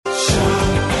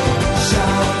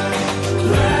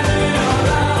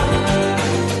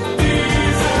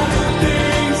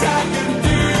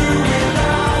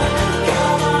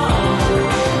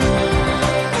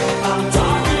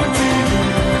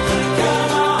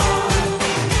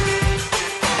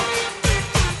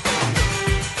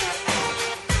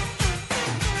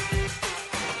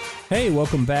Hey,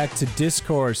 welcome back to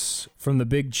Discourse from the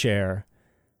Big Chair.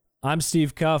 I'm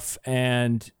Steve Cuff,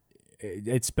 and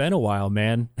it's been a while,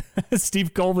 man.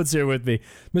 Steve Coleman's here with me.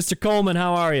 Mr. Coleman,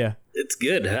 how are you? It's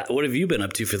good. What have you been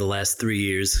up to for the last 3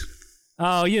 years?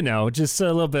 Oh, you know, just a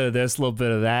little bit of this, a little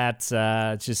bit of that.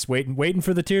 Just waiting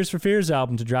for the Tears for Fears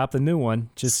album to drop the new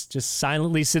one. Just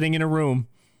silently sitting in a room,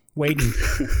 waiting.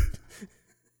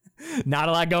 Not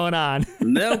a lot going on.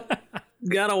 Nope.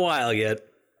 Got a while yet.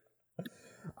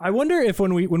 I wonder if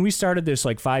when we started this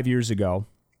like 5 years ago,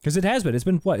 because it's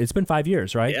been what? It's been 5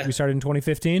 years, right? Yeah. We started in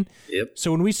 2015. Yep.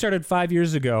 So when we started 5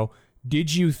 years ago,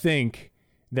 did you think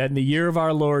that in the year of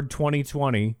our Lord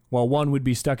 2020, well, one would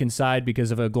be stuck inside because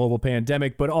of a global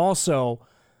pandemic, but also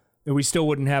that we still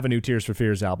wouldn't have a new Tears for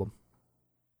Fears album?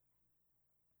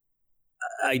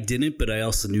 I didn't, but I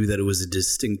also knew that it was a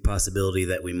distinct possibility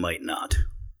that we might not.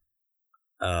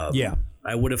 Yeah.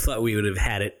 I would have thought we would have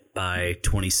had it by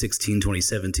 2016,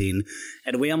 2017,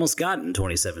 and we almost got it in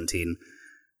 2017.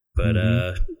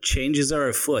 But changes are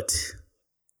afoot.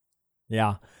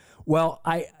 Yeah. Well,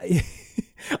 I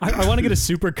want to get a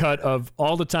super cut of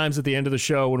all the times at the end of the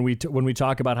show when we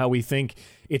talk about how we think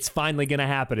it's finally going to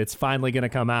happen, it's finally going to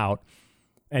come out,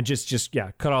 and just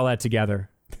cut all that together.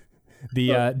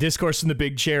 The Discourse in the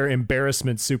Big Chair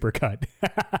embarrassment super cut,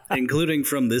 including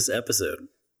from this episode.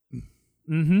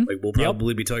 Mm-hmm. Like we'll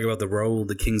probably be talking about the Raul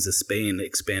the Kings of Spain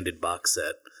expanded box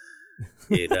set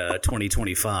in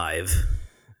 2025,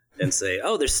 and say,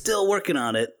 "Oh, they're still working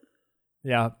on it."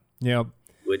 Yeah.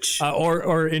 Which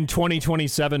or in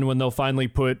 2027 when they'll finally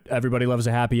put Everybody Loves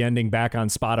a Happy Ending back on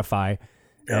Spotify,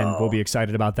 and we'll be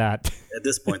excited about that. At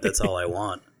this point, that's all I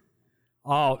want.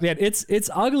 Oh, yeah, it's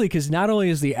ugly because not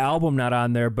only is the album not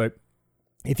on there, but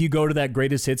if you go to that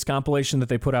greatest hits compilation that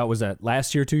they put out, was that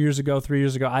last year, 2 years ago, 3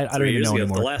 years ago? I don't even know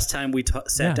anymore. The last time we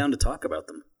sat down to talk about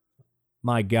them.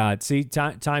 My God. See,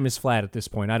 time is flat at this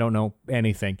point. I don't know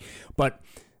anything. But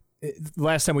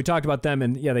last time we talked about them,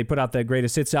 and yeah, they put out that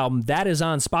greatest hits album. That is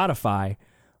on Spotify,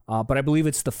 but I believe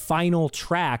it's the final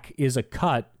track is a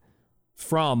cut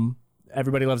from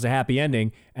Everybody Loves a Happy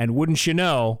Ending, and wouldn't you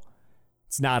know,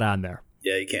 it's not on there.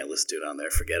 Yeah, you can't listen to it on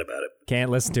there. Forget about it. Can't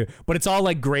listen to it. But it's all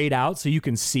like grayed out so you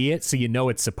can see it, so you know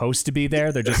it's supposed to be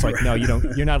there. They're just like, no, you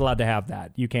don't. You're not allowed to have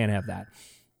that. You can't have that.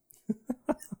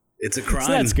 It's a crime.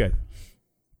 So that's good.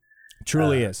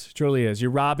 Truly is. You're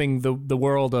robbing the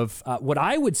world of what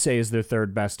I would say is their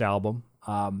third best album.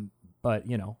 But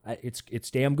you know, it's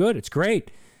damn good. It's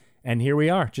great. And here we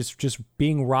are, just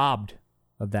being robbed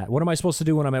of that. What am I supposed to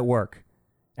do when I'm at work?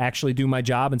 Actually do my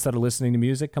job instead of listening to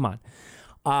music? Come on.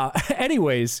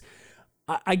 Anyways,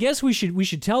 I guess we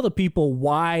should tell the people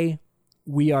why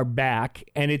we are back,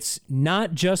 and it's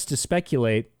not just to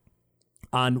speculate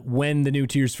on when the new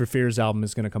Tears for Fears album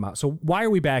is going to come out. So why are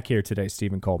we back here today,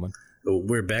 Stephen Coleman?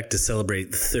 We're back to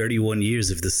celebrate 31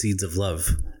 years of the Seeds of Love,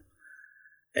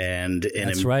 and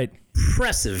that's right.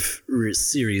 Impressive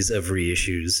series of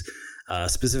reissues.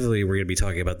 Specifically, we're going to be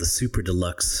talking about the Super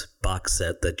Deluxe box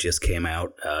set that just came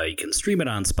out. You can stream it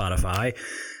on Spotify.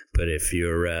 But if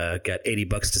you're got $80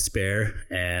 to spare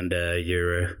and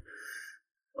you're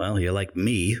like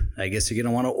me, I guess you're going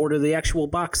to want to order the actual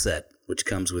box set, which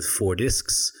comes with 4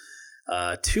 discs,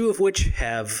 2 of which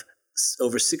have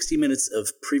over 60 minutes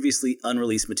of previously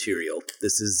unreleased material.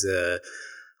 This is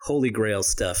holy grail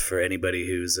stuff for anybody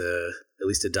who's at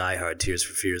least a diehard Tears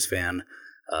for Fears fan.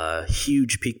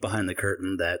 Huge peek behind the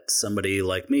curtain that somebody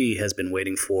like me has been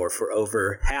waiting for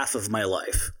over half of my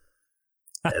life.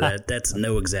 That's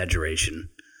no exaggeration.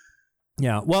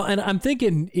 Yeah, well, and I'm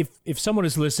thinking if someone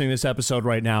is listening to this episode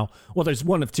right now, well, there's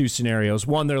one of two scenarios.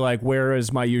 One, they're like, where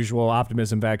is my usual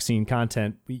optimism vaccine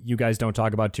content? You guys don't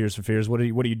talk about Tears for Fears. What are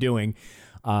you doing?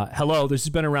 Hello, this has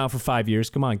been around for 5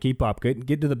 years. Come on, keep up.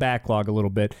 Get to the backlog a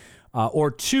little bit. Or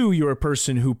two, you're a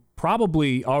person who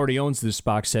probably already owns this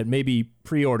box set, maybe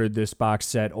pre-ordered this box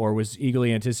set or was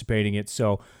eagerly anticipating it,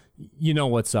 so you know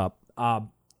what's up.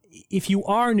 If you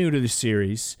are new to the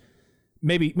series,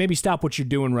 maybe stop what you're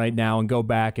doing right now and go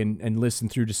back and listen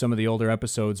through to some of the older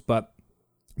episodes. But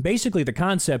basically the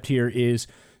concept here is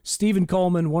Stephen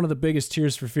Coleman, one of the biggest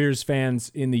Tears for Fears fans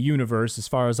in the universe, as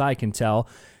far as I can tell.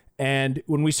 And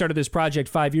when we started this project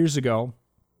 5 years ago,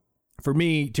 for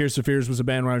me, Tears for Fears was a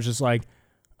band where I was just like,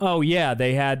 oh yeah,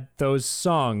 they had those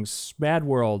songs, Mad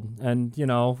World, and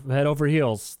Head Over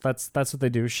Heels. That's what they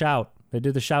do, Shout. They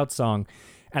did the Shout song.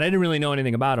 And I didn't really know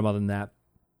anything about him other than that.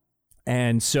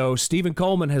 And so Stephen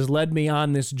Coleman has led me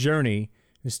on this journey,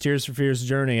 this Tears for Fears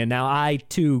journey, and now I,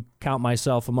 too, count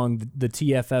myself among the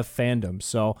TFF fandom.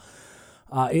 So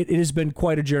it has been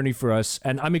quite a journey for us,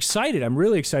 and I'm excited. I'm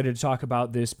really excited to talk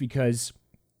about this because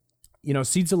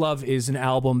Seeds of Love is an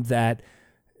album that,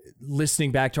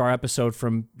 listening back to our episode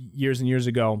from years and years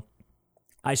ago,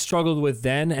 I struggled with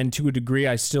then, and to a degree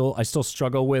I still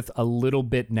struggle with a little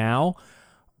bit now,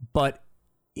 but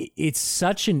it's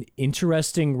such an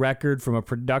interesting record from a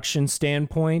production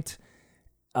standpoint,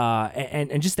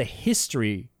 and just the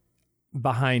history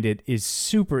behind it is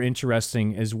super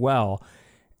interesting as well.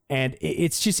 And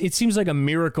it seems like a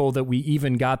miracle that we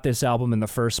even got this album in the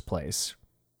first place.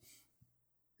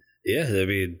 Yeah, I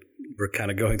mean, we're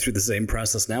kind of going through the same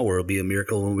process now where it'll be a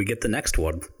miracle when we get the next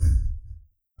one.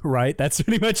 Right, that's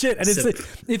pretty much it. And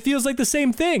it feels like the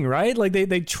same thing, right? Like they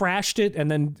trashed it and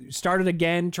then started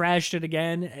again, trashed it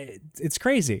again. It's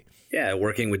crazy. Yeah,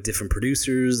 working with different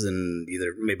producers and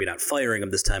either maybe not firing them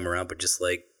this time around, but just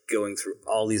like going through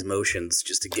all these motions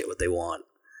just to get what they want.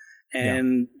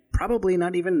 And probably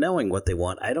not even knowing what they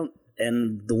want.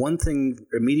 And the one thing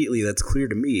immediately that's clear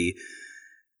to me,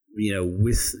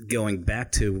 with going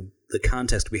back to the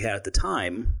context we had at the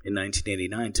time in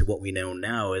 1989 to what we know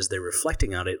now as they're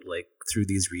reflecting on it, like through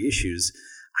these reissues,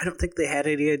 I don't think they had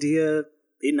any idea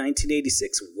in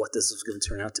 1986 what this was going to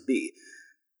turn out to be.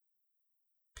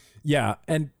 Yeah,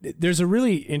 and there's a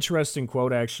really interesting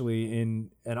quote actually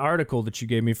in an article that you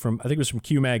gave me from, I think it was from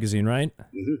Q Magazine, right?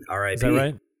 Mm-hmm. R.I.P. Is that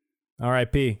right?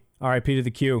 R.I.P. R.I.P. to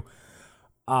the Q.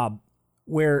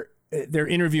 Where they're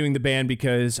interviewing the band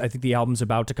because I think the album's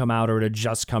about to come out or it had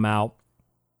just come out.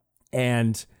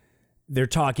 And they're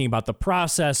talking about the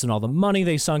process and all the money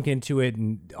they sunk into it,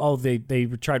 and they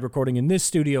tried recording in this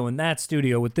studio and that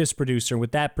studio with this producer,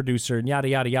 with that producer, and yada,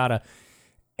 yada, yada.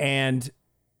 And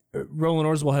Roland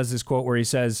Orzabal has this quote where he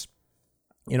says,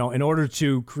 in order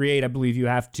to create, I believe you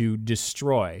have to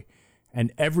destroy.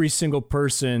 And every single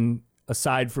person,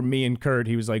 aside from me and Kurt,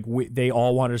 he was like, they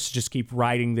all want us to just keep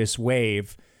riding this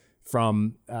wave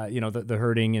from, the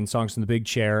Hurting and Songs from the Big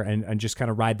Chair and just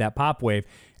kind of ride that pop wave.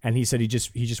 And he said he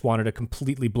just wanted to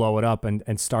completely blow it up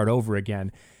and start over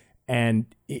again. And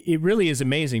it really is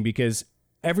amazing because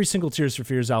every single Tears for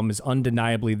Fears album is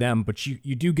undeniably them, but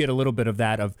you do get a little bit of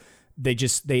that of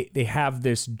they have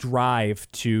this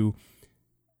drive to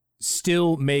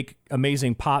still make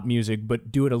amazing pop music,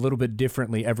 but do it a little bit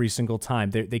differently every single time.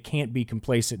 They can't be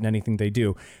complacent in anything they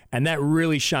do. And that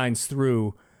really shines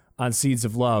through on Seeds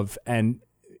of Love. And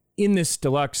in this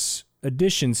deluxe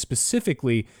edition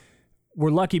specifically,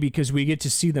 we're lucky because we get to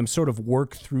see them sort of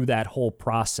work through that whole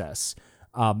process.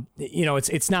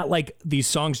 It's not like these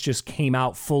songs just came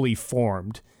out fully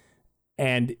formed.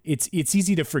 And it's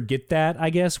easy to forget that, I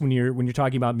guess, when you're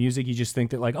talking about music. You just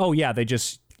think that like, oh yeah, they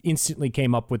just instantly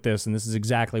came up with this and this is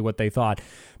exactly what they thought.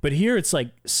 But here it's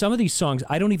like some of these songs,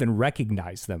 I don't even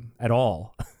recognize them at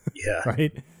all. Yeah.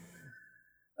 Right?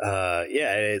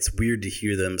 Yeah, it's weird to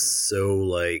hear them so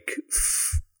like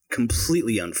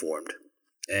completely unformed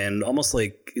and almost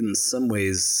like in some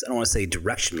ways, I don't want to say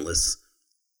directionless,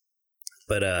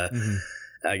 but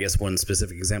I guess one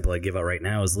specific example I give out right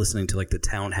now is listening to like the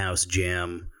Townhouse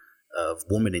jam of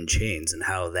Woman in Chains and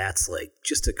how that's like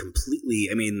just a completely,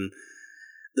 I mean,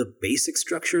 the basic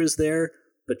structure is there,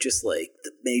 but just like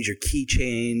the major key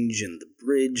change and the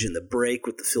bridge and the break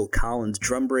with the Phil Collins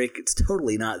drum break, it's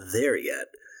totally not there yet.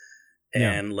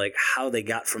 And like how they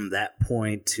got from that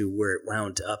point to where it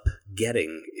wound up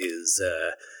getting is,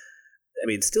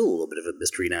 still a little bit of a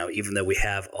mystery now, even though we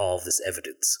have all this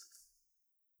evidence.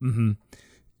 Mm-hmm.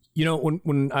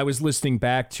 When I was listening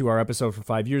back to our episode from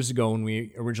 5 years ago when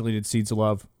we originally did Seeds of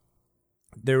Love,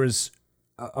 there was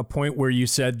a point where you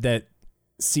said that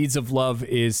Seeds of Love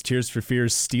is Tears for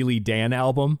Fears' Steely Dan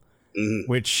album,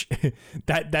 which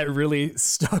that really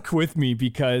stuck with me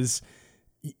because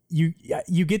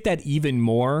you get that even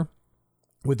more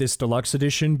with this deluxe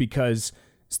edition because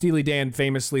Steely Dan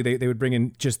famously they would bring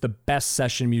in just the best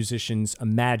session musicians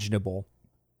imaginable,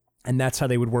 and that's how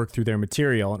they would work through their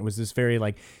material. And it was this very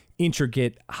like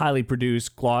intricate, highly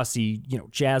produced, glossy,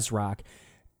 jazz rock.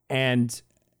 And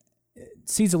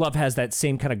Seeds of Love has that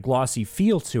same kind of glossy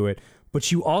feel to it,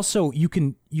 but you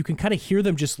can kind of hear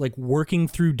them just like working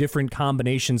through different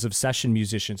combinations of session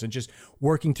musicians and just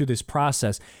working through this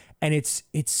process. And it's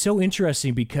so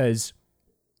interesting because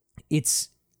it's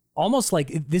almost like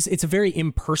it's a very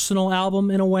impersonal album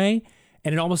in a way,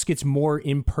 and it almost gets more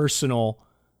impersonal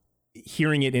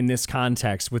hearing it in this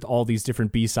context with all these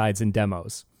different B-sides and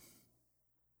demos.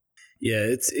 Yeah,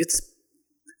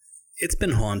 it's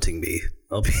been haunting me.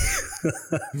 I'll be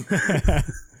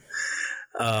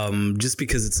just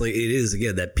because it's like it is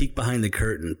again that peek behind the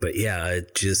curtain. But yeah,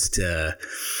 it just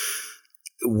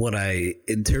what I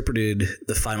interpreted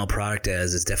the final product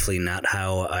as is definitely not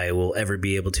how I will ever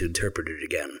be able to interpret it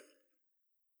again.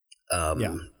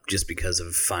 just because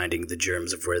of finding the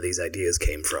germs of where these ideas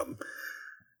came from.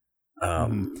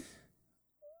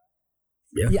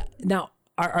 Yeah. Now,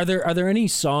 are there any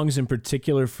songs in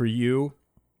particular for you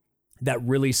that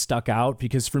really stuck out?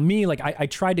 Because for me, like I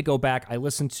tried to go back, I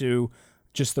listened to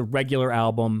just the regular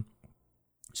album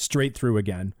straight through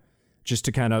again, just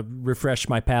to kind of refresh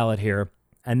my palate here.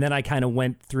 And then I kind of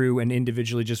went through and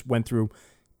individually just went through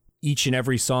each and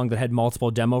every song that had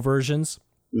multiple demo versions.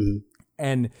 Mm-hmm.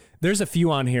 And there's a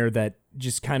few on here that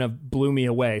just kind of blew me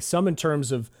away. Some in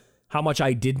terms of how much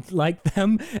I did like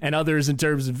them, and others in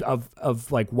terms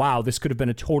of like, wow, this could have been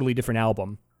a totally different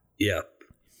album. Yeah.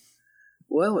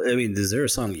 Well, I mean, is there a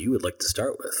song you would like to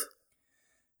start with?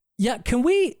 Yeah, can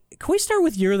we start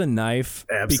with Year of the Knife?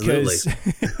 Absolutely.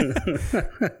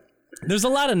 Because there's a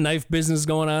lot of knife business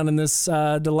going on in this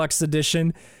deluxe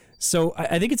edition. So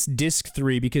I think it's disc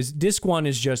 3, because disc 1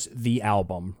 is just the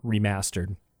album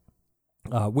remastered,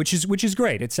 which is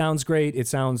great. It sounds great. It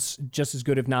sounds just as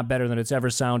good, if not better, than it's ever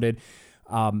sounded.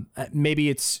 Maybe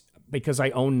it's because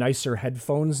I own nicer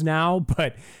headphones now,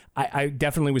 but I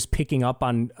definitely was picking up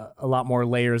on a lot more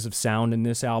layers of sound in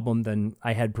this album than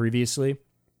I had previously.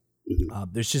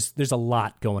 There's a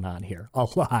lot going on here, a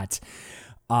lot.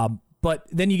 But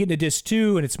then you get into disc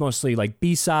 2 and it's mostly like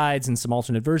B-sides and some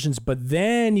alternate versions. But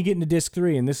then you get into disc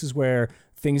 3 and this is where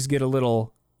things get a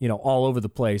little, all over the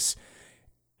place.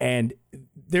 And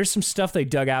there's some stuff they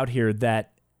dug out here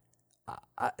that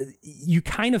you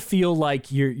kind of feel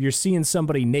like you're seeing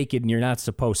somebody naked and you're not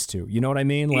supposed to. You know what I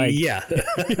mean? Like, yeah.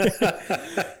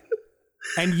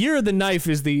 And Year of the Knife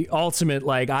is the ultimate,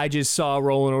 like, I just saw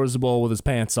Roland Orzabal with his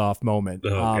pants off moment. Oh,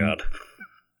 God.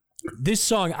 This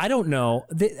song, I don't know.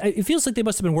 It feels like they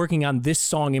must have been working on this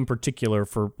song in particular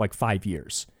for like 5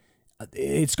 years.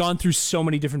 It's gone through so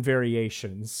many different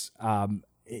variations.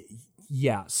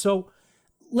 Yeah. So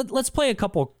let's play a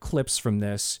couple clips from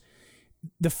this.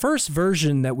 The first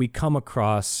version that we come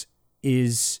across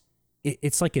it's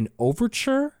like an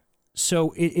overture.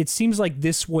 So it seems like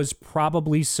this was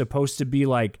probably supposed to be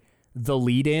like the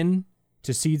lead-in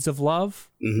to Seeds of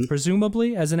Love,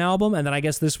 presumably, as an album. And then I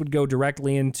guess this would go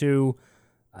directly into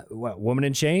Woman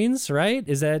in Chains, right?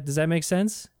 Does that make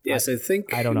sense? Yes, I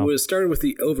think I don't know. It was started with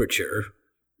the overture,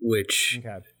 which, okay.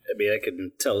 I mean, I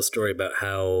can tell a story about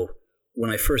how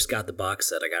when I first got the box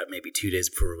set, I got it maybe 2 days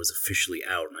before it was officially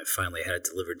out, and I finally had it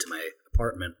delivered to my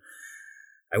apartment.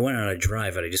 I went on a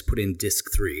drive, and I just put in disc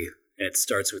 3, and it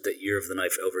starts with the Year of the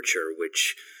Knife overture,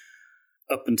 which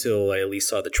up until I at least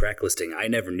saw the track listing, I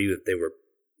never knew that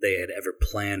they had ever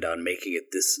planned on making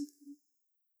it this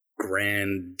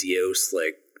grandiose,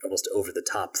 like almost over the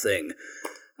top thing.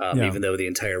 Even though the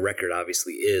entire record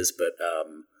obviously is, but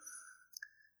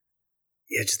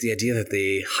just the idea that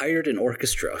they hired an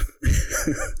orchestra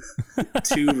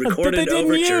to record an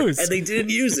overture and they didn't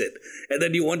use it, and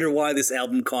then you wonder why this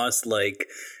album cost like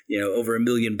over £1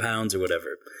 million or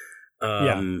whatever.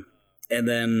 And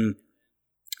then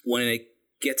when it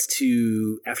gets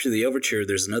to after the overture,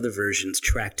 there's another version, it's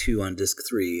track 2 on disc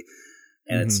 3,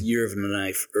 and it's Year of the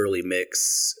Knife early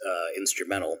mix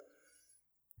instrumental.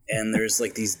 And there's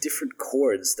like these different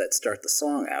chords that start the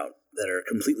song out that are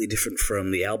completely different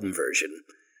from the album version.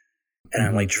 And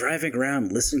I'm like driving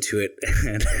around listening to it,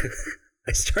 and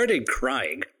I started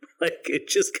crying. Like, it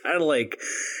just kind of like,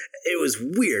 it was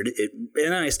weird. And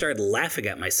then I started laughing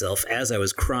at myself as I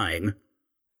was crying.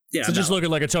 Yeah, so just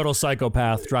looking like a total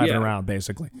psychopath driving around,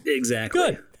 basically. Exactly.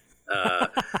 Good.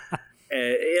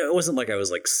 It wasn't like I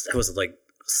wasn't like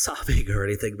sobbing or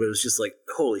anything, but it was just like,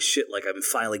 holy shit, like I'm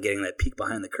finally getting that peek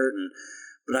behind the curtain.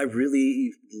 But I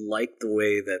really like the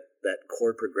way that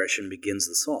chord progression begins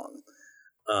the song.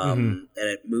 And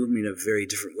it moved me in a very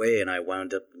different way, and I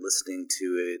wound up listening to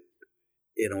it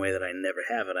in a way that I never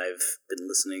have, and I've been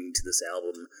listening to this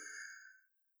album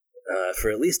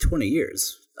for at least 20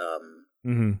 years. I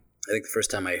think the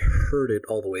first time I heard it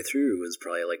all the way through was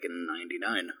probably like in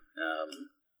 99.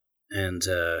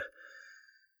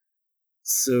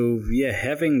 So yeah,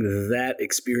 having that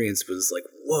experience was like,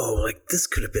 whoa, like this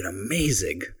could have been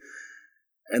amazing.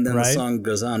 And then the song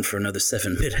goes on for another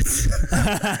 7 minutes.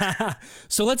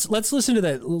 So let's listen to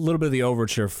that little bit of the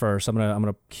overture first. I'm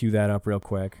gonna cue that up real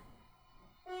quick.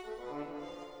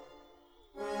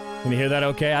 Can you hear that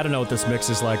okay? I don't know what this mix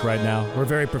is like right now. We're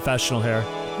very professional here.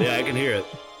 Yeah, I can hear it.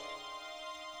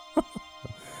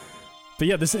 But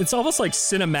yeah, it's almost like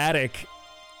cinematic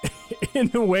in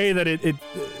the way that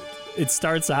it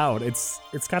starts out. It's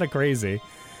kind of crazy.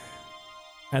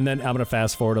 And then I'm gonna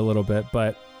fast forward a little bit,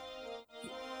 but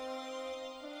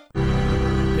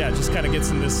yeah, it just kind of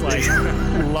gets in this like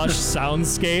lush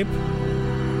soundscape.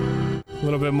 A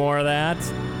little bit more of that.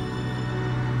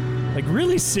 Like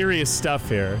really serious stuff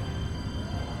here.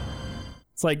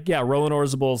 It's like, yeah, Roland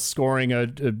Orzabal scoring a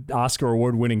Oscar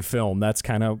award-winning film. That's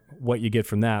kind of what you get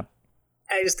from that.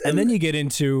 And then you get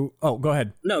into... Oh, go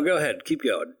ahead. No, go ahead. Keep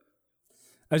going.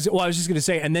 I was just going to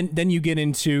say, and then you get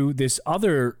into this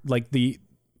other, like the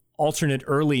alternate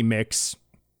early mix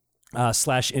 /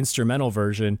 instrumental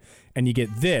version, and you get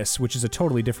this, which is a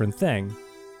totally different thing.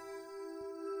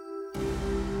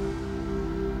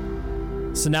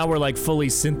 So now we're like fully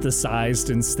synthesized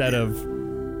instead of,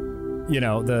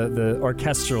 the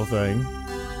orchestral thing.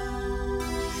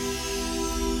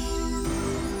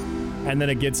 And then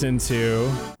it gets into...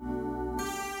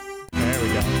 There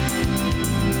we go.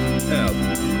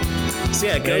 So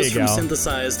yeah, it goes from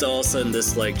synthesized to all of a sudden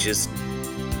this like just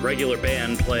regular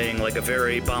band playing like a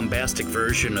very bombastic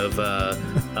version of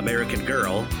American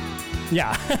Girl.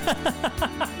 Yeah.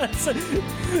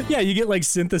 Yeah, you get like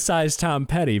synthesized Tom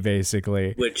Petty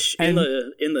basically. Which in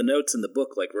the notes in the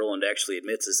book, like Roland actually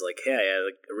admits is like, hey, I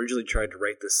like originally tried to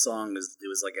write this song. It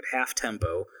was like at half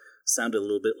tempo, sounded a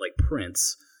little bit like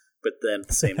Prince, but then at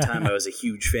the same time I was a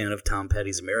huge fan of Tom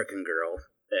Petty's American Girl.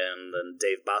 And then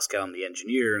Dave Boscom, the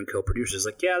engineer and co-producer, is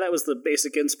like, yeah, that was the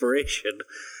basic inspiration.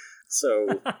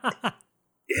 So,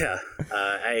 yeah,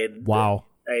 I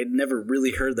had never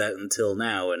really heard that until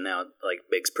now, and now it like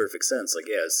makes perfect sense. Like,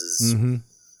 yeah, this is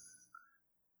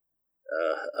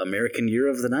American Year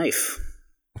of the Knife,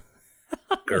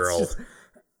 girl.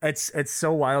 It's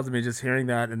so wild to me just hearing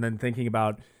that and then thinking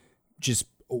about just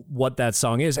what that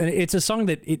song is, and it's a song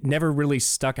that it never really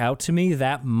stuck out to me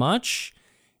that much.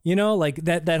 Like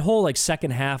that whole like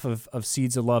second half of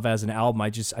Seeds of Love as an album, I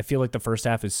feel like the first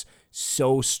half is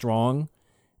so strong,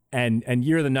 and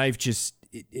Year of the Knife just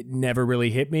it never really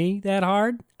hit me that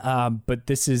hard. But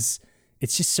it's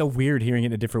just so weird hearing it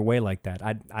in a different way like that.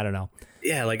 I don't know.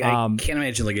 Yeah, like I can't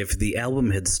imagine like if the album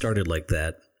had started like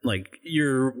that. Like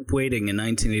you're waiting in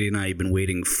 1989, you've been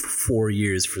waiting 4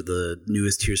 years for the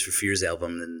newest Tears for Fears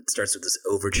album, and it starts with this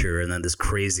overture and then this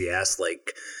crazy ass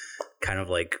like kind of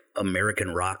like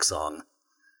American rock song.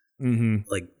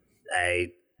 Like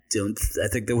I think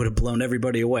that would have blown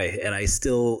everybody away, and I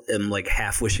still am like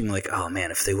half wishing like, oh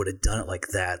man, if they would have done it like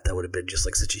that would have been just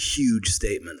like such a huge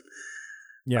statement.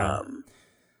 Yeah.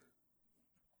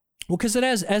 Well, because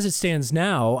as it stands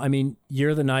now, I mean, Year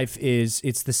of the Knife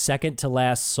it's the second to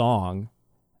last song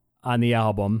on the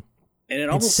album, and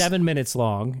it's 7 minutes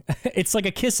long. It's like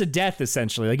a kiss of death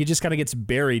essentially. Like it just kind of gets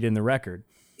buried in the record.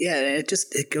 Yeah,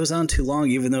 it goes on too long,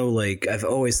 even though like I've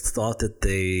always thought that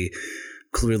they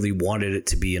clearly wanted it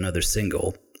to be another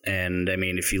single. And I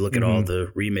mean, if you look at all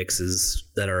the remixes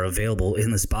that are available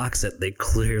in this box set, they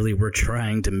clearly were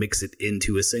trying to mix it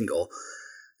into a single,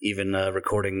 even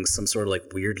recording some sort of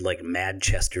like weird like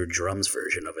Manchester drums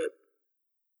version of it.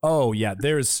 Oh yeah,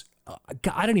 there's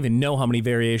I don't even know how many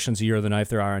variations of Year of the Knife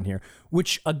there are on here,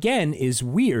 which again is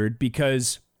weird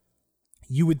because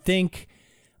you would think,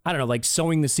 I don't know, like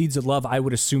Sowing the Seeds of Love, I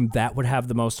would assume that would have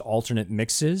the most alternate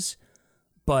mixes.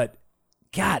 But,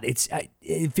 God,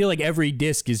 I feel like every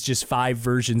disc is just 5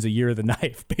 versions of Year of the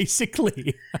Knife,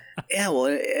 basically. Yeah, well,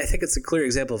 I think it's a clear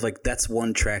example of, like, that's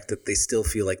one track that they still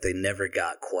feel like they never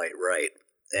got quite right.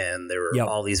 And there were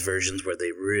all these versions where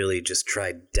they really just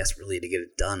tried desperately to get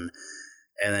it done.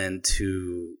 And then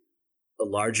to a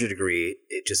larger degree,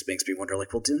 it just makes me wonder,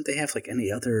 like, well, didn't they have, like,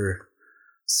 any other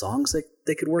songs that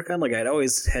they could work on? Like I'd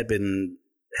always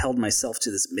held myself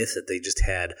to this myth that they just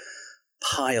had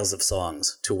piles of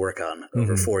songs to work on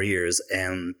over 4 years,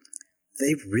 and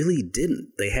they really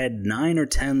didn't. They had 9 or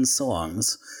 10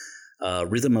 songs.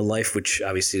 Rhythm of Life, which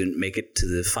obviously didn't make it to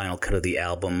the final cut of the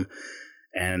album,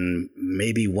 and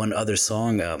maybe one other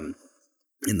song.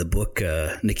 In the book,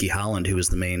 Nikki Holland, who was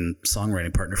the main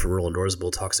songwriting partner for Roland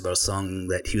Orzabal, talks about a song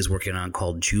that he was working on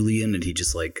called Julian, and he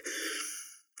just like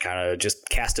kind of just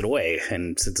cast it away.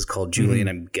 And since it's called Julian,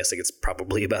 I'm guessing it's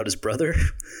probably about his brother.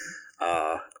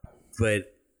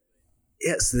 But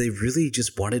yeah, so they really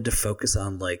just wanted to focus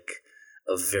on like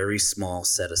a very small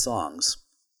set of songs.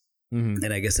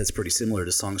 And I guess that's pretty similar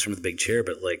to Songs from the Big Chair,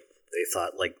 but like they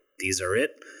thought like, these are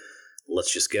it,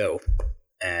 let's just go.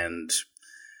 And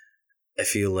I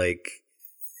feel like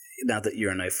not that Year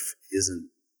of the Knife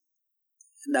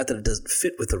not that it doesn't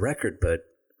fit with the record, but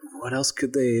what else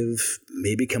could they have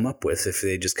maybe come up with if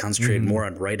they just concentrated more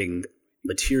on writing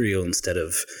material instead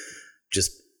of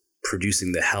just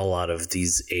producing the hell out of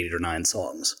these 8 or 9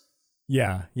 songs?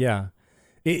 Yeah.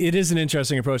 It is an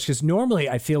interesting approach because normally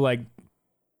I feel like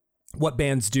what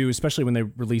bands do, especially when they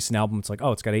release an album, it's like,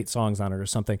 oh, it's got 8 songs on it or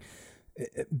something.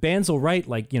 Bands will write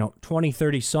like, 20,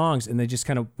 30 songs and they just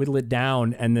kind of whittle it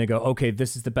down and they go, okay,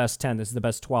 this is the best 10, this is the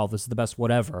best 12, this is the best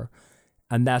whatever.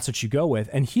 and that's what you go with.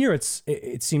 And here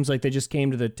it seems like they just came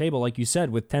to the table, like you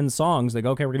said, with 10 songs. Like,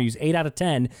 okay, we're going to use 8 out of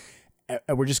 10.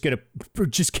 And we're just going to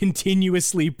just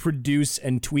continuously produce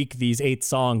and tweak these 8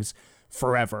 songs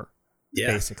forever. Yeah.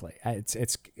 Basically.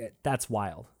 That's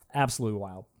wild. Absolutely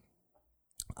wild.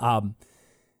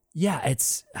 Yeah,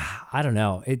 I don't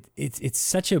know. It's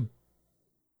such a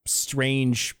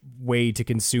strange way to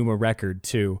consume a record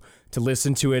too, to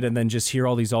listen to it and then just hear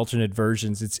all these alternate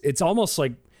versions. It's almost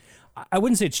like, I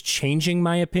wouldn't say it's changing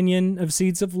my opinion of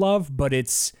Seeds of Love, but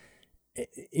it's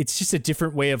just a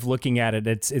different way of looking at it.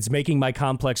 It's making my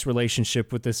complex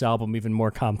relationship with this album even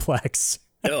more complex.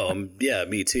 Oh, yeah,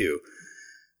 me too.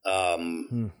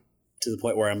 To the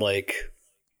point where I'm like,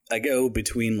 I go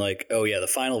between like, oh yeah, the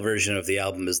final version of the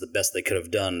album is the best they could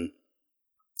have done,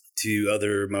 to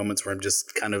other moments where I'm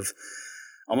just kind of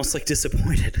almost like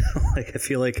disappointed. Like, I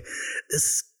feel like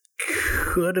this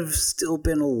could have still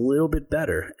been a little bit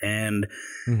better. And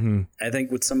I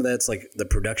think with some of that, it's like the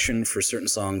production for certain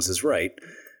songs is right.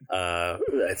 I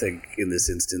think in this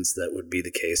instance, that would be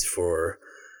the case for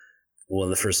one of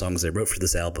the first songs I wrote for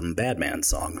this album, Bad Man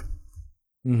Song.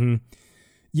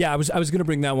 Yeah, I was going to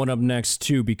bring that one up next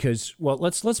too, because, well,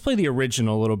 let's play the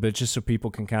original a little bit just so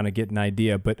people can kind of get an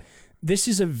idea. But this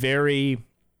is a very,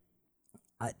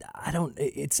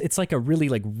 it's like a really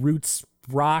like roots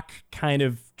rock kind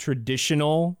of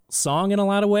traditional song in a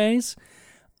lot of ways.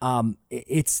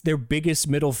 It's their biggest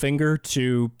middle finger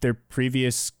to their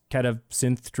previous kind of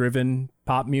synth driven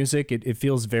pop music. It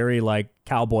feels very like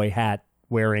cowboy hat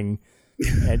wearing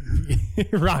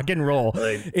rock and roll.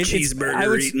 Like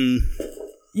cheeseburger eating.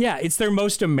 Yeah, it's their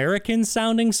most American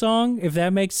sounding song, if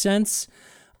that makes sense.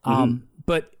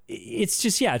 But it's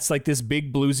just, yeah, it's like this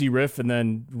big bluesy riff and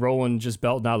then Roland just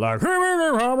belting out like,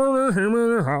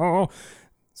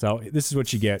 so this is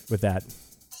what you get with that.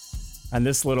 And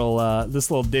this little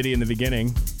ditty in the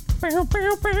beginning. I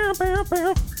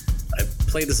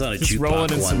played this on a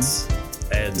jukebox once,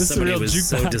 and somebody was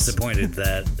so disappointed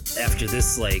that after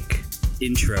this like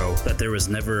intro that there was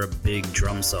never a big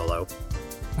drum solo.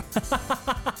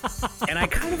 And I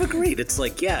kind of agreed. It's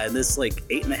like, yeah, in this like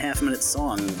 8.5-minute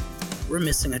song, we're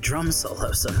missing a drum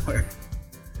solo somewhere.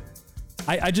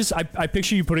 I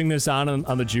picture you putting this on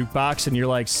the jukebox and you're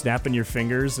like snapping your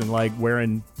fingers and like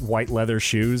wearing white leather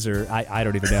shoes, or I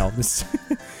don't even know.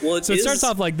 Well, so it starts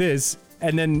off like this,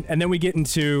 and then we get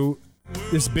into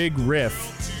this big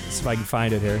riff. Let's see if I can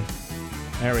find it here.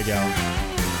 There we go.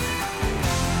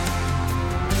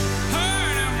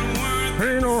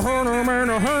 There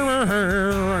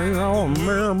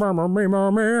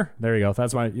you go.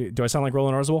 That's my. Do I sound like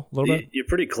Roland Orzabal a little bit? You're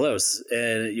pretty close,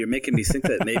 and you're making me think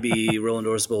that maybe Roland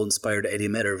Orzabal inspired Eddie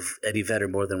Vedder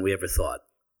more than we ever thought.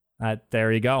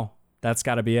 There you go. That's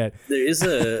got to be it. There's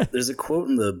a quote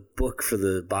in the book for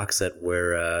the box set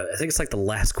where I think it's like the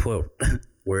last quote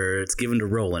where it's given to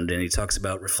Roland, and he talks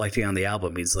about reflecting on the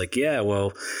album. He's like, "Yeah,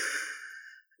 well,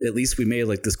 at least we made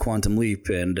like this quantum leap,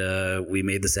 and we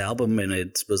made this album, and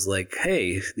it was like,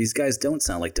 hey, these guys don't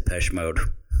sound like Depeche Mode."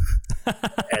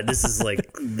 And this is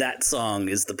like, that song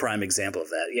is the prime example of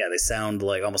that. Yeah, they sound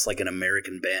like almost like an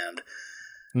American band,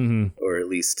 or at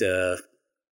least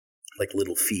like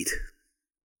Little Feat.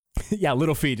 Yeah,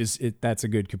 Little Feat that's a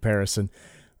good comparison.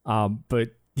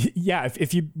 But yeah,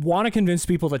 if you want to convince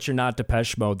people that you're not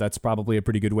Depeche Mode, that's probably a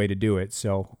pretty good way to do it.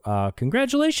 So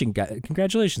congratulations,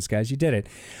 guys. You did it.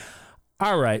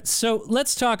 All right. So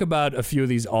let's talk about a few of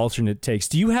these alternate takes.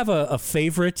 Do you have a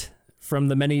favorite from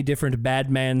the many different Bad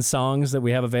Man songs that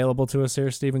we have available to us here,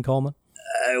 Stephen Coleman?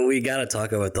 We got to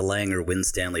talk about the Langer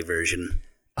Winstanley version.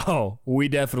 Oh, we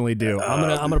definitely do. I'm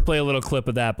gonna play a little clip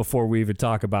of that before we even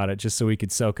talk about it, just so we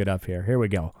could soak it up here. Here we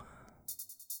go.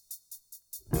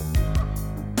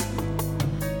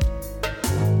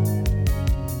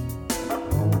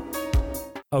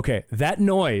 Okay, that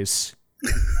noise.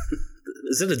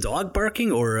 Is it a dog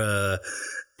barking or a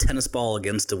tennis ball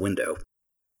against a window?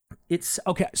 It's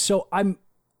okay. So I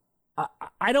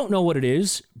don't know what it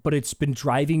is, but it's been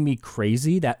driving me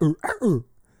crazy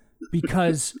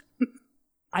because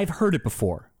I've heard it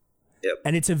before. Yep.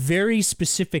 And it's a very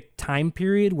specific time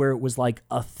period where it was like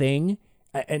a thing.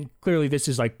 And clearly this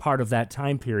is like part of that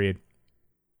time period.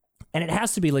 And it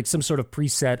has to be like some sort of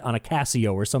preset on a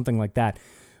Casio or something like that.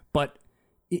 But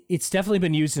it's definitely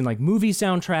been used in like movie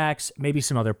soundtracks, maybe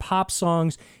some other pop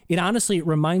songs. It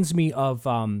reminds me of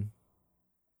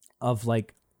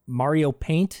like Mario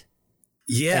Paint.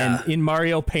 Yeah. And in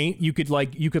Mario Paint, you could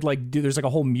do, there's like a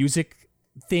whole music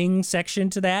thing section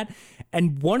to that.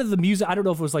 And one of the music, I don't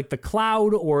know if it was like the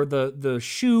cloud or the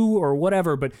shoe or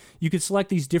whatever, but you could select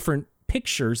these different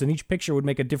pictures, and each picture would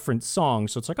make a different song.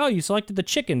 So it's like, oh, you selected the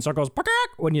chicken, so it goes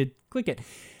when you click it.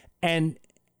 And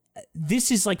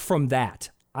this is like from that.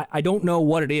 I don't know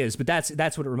what it is, but that's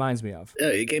what it reminds me of. Yeah,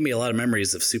 it gave me a lot of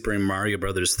memories of Super Mario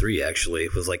Brothers 3, actually.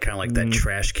 It was like kind of like that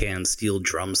trash can steel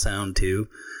drum sound, too.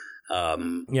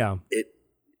 Yeah.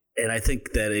 And I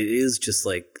think that it is just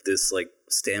like this like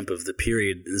stamp of the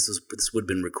period. This would have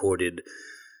been recorded,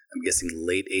 I'm guessing,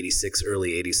 late 86,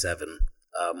 early 87,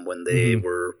 when they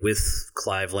were with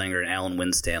Clive Langer and Alan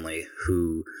Winstanley,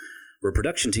 who were a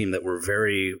production team that were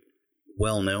very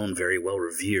well known, very well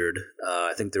revered.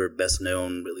 I think they were best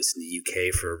known, at least in the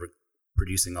UK, for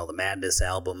producing all the Madness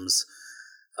albums.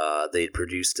 They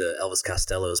produced Elvis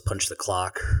Costello's Punch the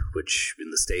Clock, which in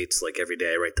the States, like Every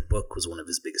Day I Write the Book, was one of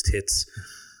his biggest hits.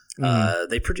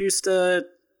 They produced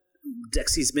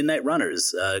Dexy's Midnight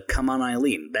Runners, Come On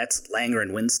Eileen. That's Langer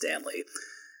and Winstanley.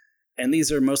 And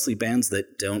these are mostly bands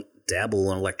that don't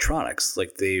dabble in electronics.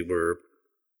 Like, they were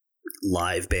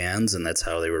live bands, and that's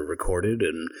how they were recorded.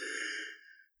 And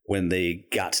when they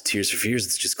got to Tears for Fears,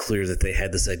 it's just clear that they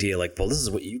had this idea, like, well, this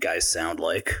is what you guys sound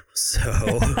like. So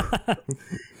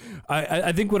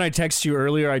I think when I texted you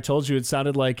earlier, I told you it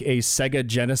sounded like a Sega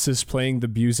Genesis playing the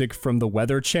music from the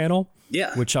Weather Channel.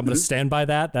 Yeah, which I'm going to stand by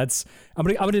that. I'm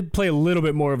going to play a little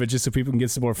bit more of it just so people can get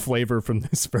some more flavor from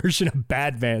this version of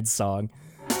Badman's song.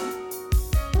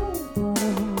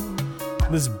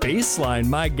 This bass line,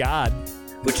 my God.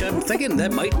 Which I'm thinking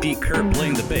that might be Kurt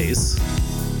playing the bass.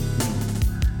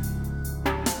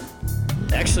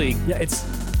 Actually, yeah, it's.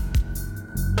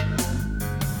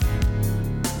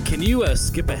 Can you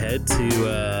skip ahead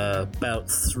to about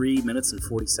 3 minutes and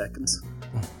 40 seconds?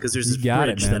 Because there's this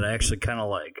bridge that I actually kind of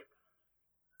like.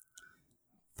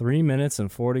 3 minutes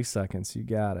and 40 seconds. You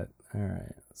got it. All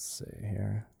right. Let's see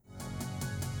here.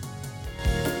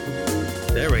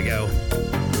 There we go.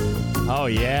 Oh,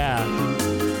 yeah.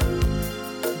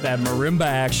 That marimba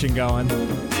action going.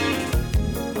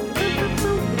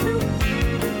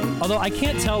 Although I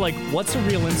can't tell, like, what's a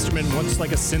real instrument and what's,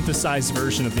 like, a synthesized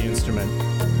version of the instrument.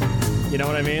 You know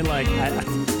what I mean? Like,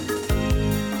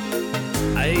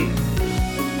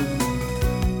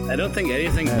 I don't think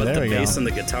anything but the bass and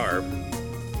the guitar.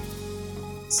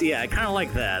 So yeah, I kind of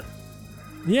like that.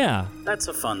 Yeah. That's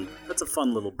a fun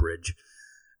little bridge.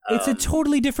 It's a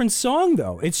totally different song,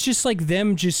 though. It's just like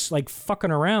them just like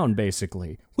fucking around,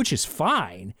 basically, which is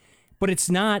fine. But it's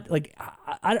not like,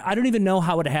 I don't even know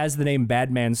how it has the name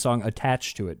Badman Song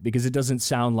attached to it, because it doesn't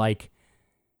sound like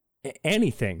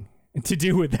anything to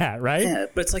do with that, right? Yeah,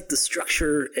 but it's like the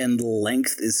structure and the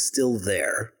length is still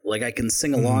there. Like, I can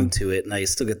sing along to it and I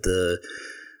still get the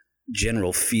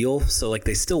general feel. So like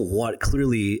they still want,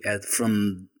 clearly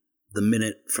from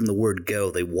the word go,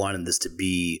 they wanted this to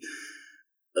be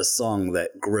a song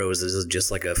that grows as just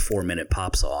like a 4-minute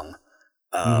pop song.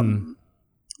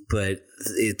 But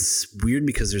it's weird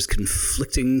because there's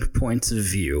conflicting points of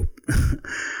view.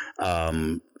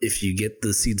 If you get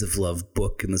the Seeds of Love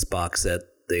book in this box set,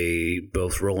 they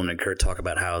both, Roland and Kurt, talk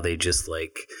about how they just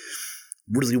like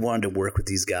really wanted to work with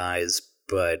these guys,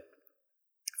 but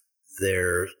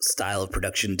their style of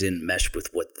production didn't mesh with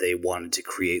what they wanted to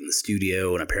create in the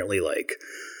studio. And apparently, like,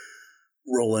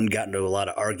 Roland got into a lot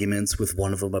of arguments with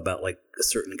one of them about like a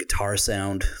certain guitar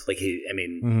sound. Like,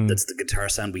 that's the guitar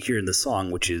sound we hear in the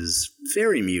song, which is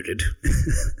very muted.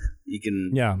 You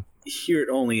can hear it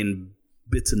only in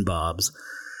bits and bobs.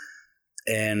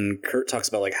 And Kurt talks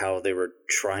about like how they were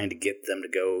trying to get them to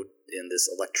go in this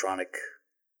electronic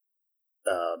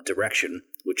direction,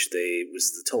 which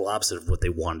was the total opposite of what they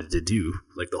wanted to do.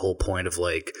 Like the whole point of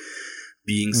like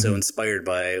being so inspired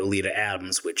by Oleta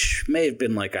Adams, which may have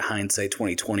been like a hindsight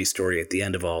 2020 story at the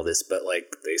end of all this, but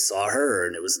like they saw her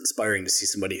and it was inspiring to see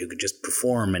somebody who could just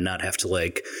perform and not have to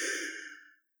like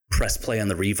press play on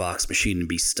the Revox machine and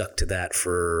be stuck to that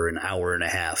for an hour and a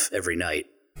half every night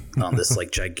on this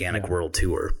like gigantic world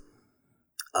tour.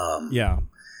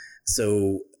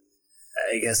 So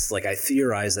I guess like I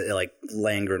theorize that like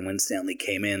Langer and Winstanley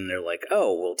came in and they're like,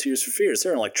 oh, well, Tears for Fears,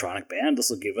 they're an electronic band. This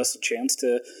will give us a chance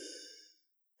to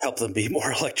help them be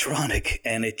more electronic.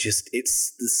 And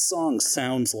this song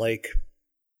sounds like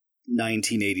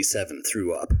 1987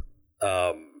 threw up.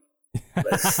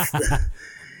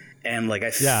 And like,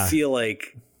 I feel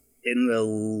like in a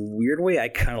weird way, I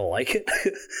kind of like it.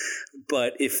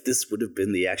 But if this would have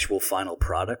been the actual final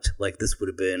product, like this would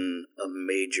have been a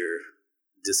major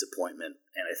disappointment.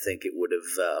 And I think it would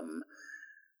have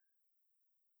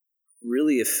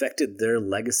really affected their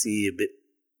legacy a bit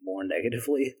more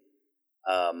negatively.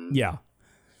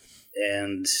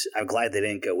 And I'm glad they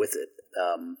didn't go with it.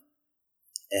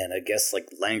 And I guess like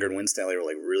Langer and Winstanley were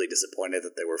like really disappointed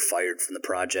that they were fired from the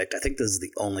project. I think this is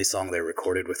the only song they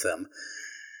recorded with them.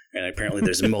 And apparently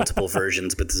there's multiple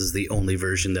versions, but this is the only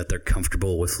version that they're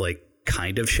comfortable with like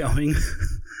kind of showing,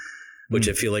 which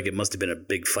I feel like it must have been a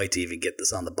big fight to even get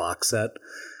this on the box set.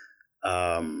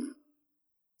 But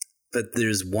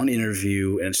there's one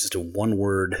interview, and it's just a one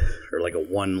word or like a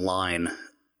one line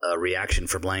reaction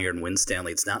from Langer and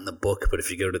Winstanley. It's not in the book, but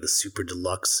if you go to the Super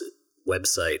Deluxe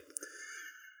website,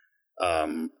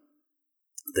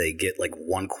 they get like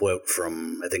one quote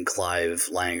from, I think, Clive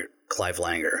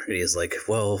Langer, and he's like,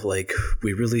 well, like,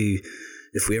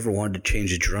 if we ever wanted to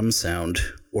change a drum sound,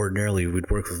 ordinarily we'd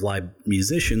work with live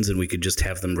musicians and we could just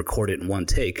have them record it in one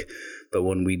take. But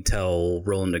when we tell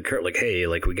Roland and Kurt, like, hey,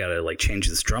 like, we gotta like change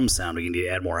this drum sound, we need to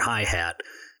add more hi-hat,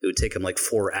 it would take them like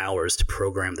 4 hours to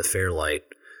program the Fairlight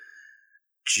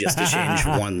just to change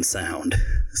one sound.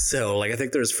 So like, I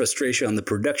think there's frustration on the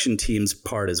production team's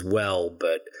part as well,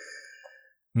 but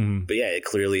yeah, it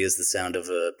clearly is the sound of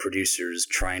producers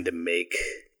trying to make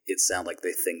it sound like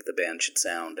they think the band should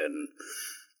sound, and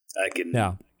I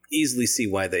can easily see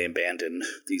why they abandoned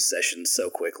these sessions so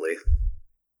quickly.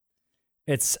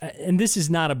 And this is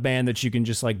not a band that you can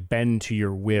just like bend to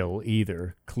your will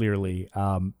either. Clearly,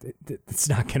 it's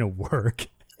not going to work.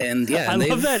 And yeah, I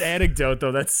love that anecdote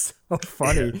though. That's so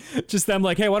funny. Just them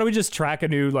like, hey, why don't we just track a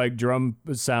new like drum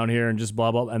sound here and just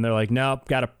blah blah. And they're like, nope,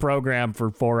 got a program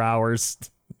for 4 hours.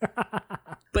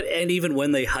 And even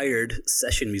when they hired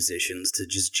session musicians to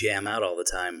just jam out all the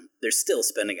time, they're still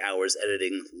spending hours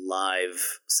editing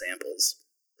live samples.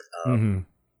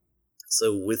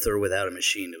 So with or without a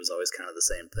machine, it was always kind of the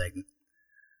same thing.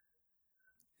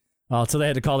 Well, so they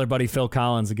had to call their buddy Phil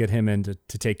Collins to get him in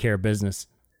to take care of business.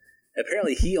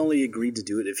 Apparently, he only agreed to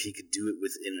do it if he could do it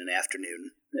within an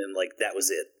afternoon, and like that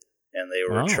was it. And they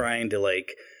were trying to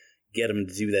like get him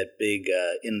to do that big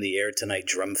 "In the Air Tonight"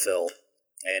 drum fill,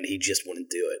 and he just wouldn't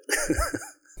do it.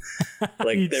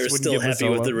 Like they were still happy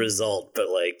with the result, but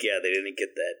like yeah, they didn't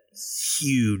get that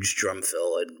huge drum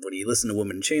fill. And when you listen to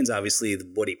Woman in Chains, obviously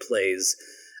what he plays,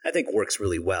 I think works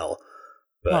really well.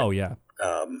 But, yeah,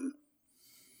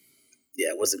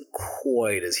 it wasn't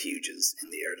quite as huge as In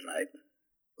the Air Tonight.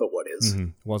 But what is?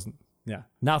 Wasn't. Yeah.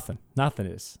 Nothing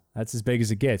is. That's as big as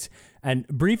it gets. And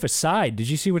brief aside, did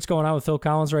you see what's going on with Phil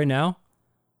Collins right now?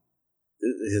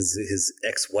 His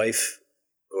ex-wife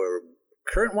or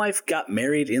current wife got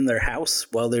married in their house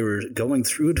while they were going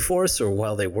through a divorce or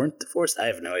while they weren't divorced? I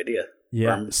have no idea.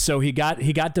 Yeah. So he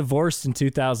got divorced in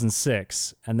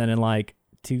 2006, and then in like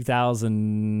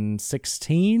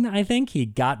 2016, I think, he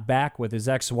got back with his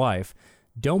ex-wife.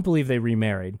 Don't believe they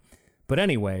remarried. But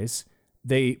anyways,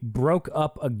 they broke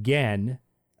up again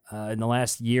in the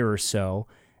last year or so,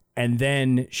 and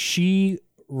then she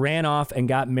ran off and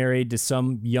got married to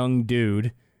some young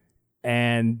dude,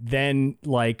 and then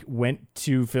like went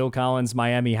to Phil Collins'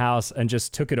 Miami house and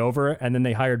just took it over, and then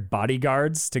they hired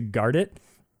bodyguards to guard it.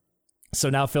 So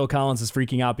now Phil Collins is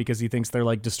freaking out because he thinks they're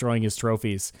like destroying his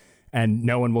trophies, and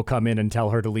no one will come in and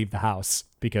tell her to leave the house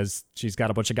because she's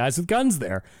got a bunch of guys with guns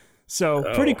there. So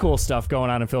pretty cool stuff going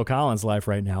on in Phil Collins' life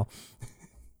right now.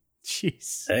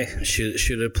 Jeez. Hey,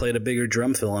 should have played a bigger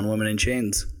drum fill on Women in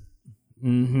Chains.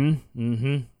 Yep,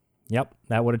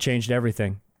 that would have changed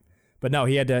everything. But no,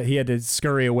 he had to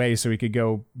scurry away so he could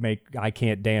go make I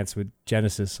Can't Dance with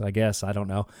Genesis, I guess. I don't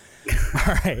know.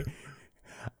 All right.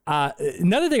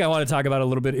 Another thing I want to talk about a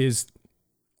little bit is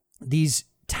these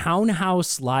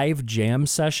Townhouse live jam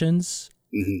sessions.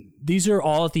 These are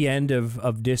all at the end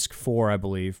of disc 4, I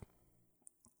believe.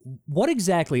 What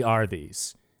exactly are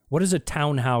these? What is a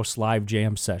Townhouse live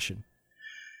jam session?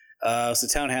 So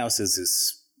Townhouse is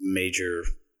this major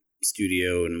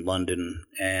studio in London,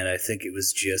 and I think it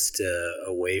was just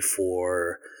a way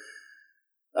for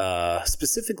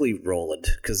specifically Roland,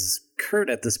 because Kurt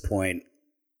at this point,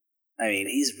 I mean,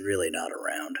 he's really not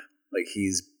around. Like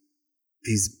he's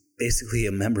basically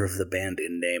a member of the band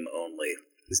in name only.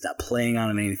 He's not playing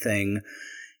on anything.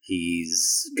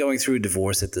 He's going through a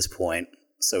divorce at this point.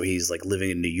 So he's like living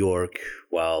in New York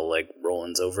while like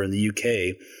Roland's over in the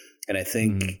UK. And I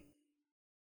think,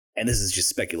 and this is just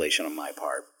speculation on my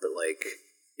part, but like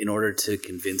in order to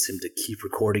convince him to keep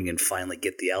recording and finally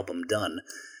get the album done,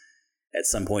 at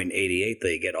some point in 88,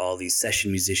 they get all these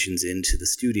session musicians into the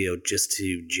studio just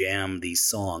to jam these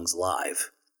songs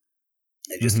live.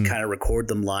 And just kind of record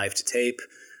them live to tape,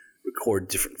 record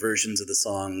different versions of the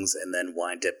songs, and then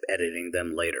wind up editing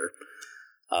them later.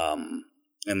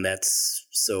 And that's,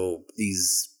 so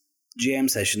these jam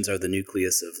sessions are the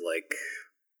nucleus of like,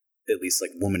 at least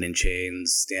like Woman in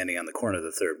Chains, Standing on the Corner of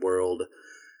the Third World.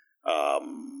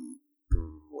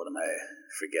 What am I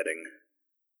forgetting?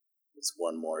 There's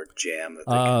one more jam that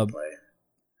they can play.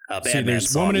 See,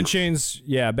 there's Woman in Chains.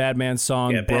 Yeah, Bad Man's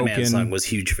Song. Yeah, Broken. Bad Man's Song was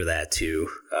huge for that too.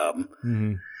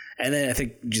 And then I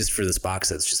think just for this box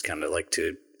set, it's just kind of like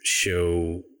to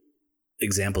show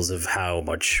examples of how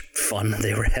much fun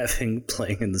they were having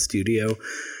playing in the studio.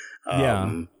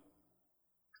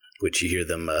 Which you hear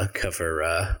them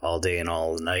cover All Day and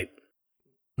All Night.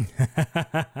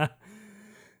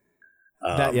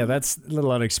 That's a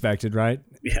little unexpected, right?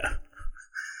 Yeah.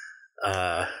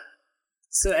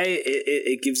 So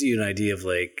it gives you an idea of,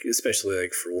 like, especially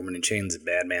like for Woman in Chains and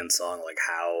Bad Man's Song, like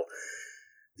how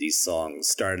these songs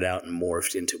started out and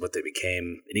morphed into what they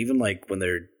became. And even like when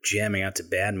they're jamming out to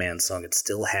Bad Man's Song, it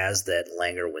still has that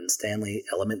Langer Winstanley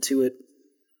element to it.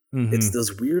 It's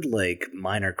those weird like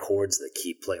minor chords that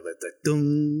keep playing, like the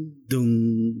dung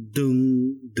dung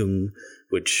dung dung,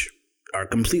 which are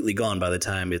completely gone by the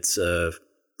time it's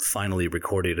finally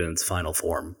recorded in its final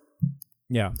form.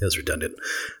 Yeah, that's redundant.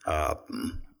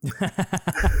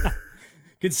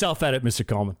 Good self-edit, Mr.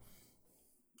 Coleman.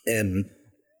 And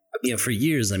for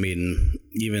years, I mean,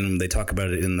 even they talk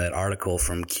about it in that article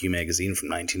from Q Magazine from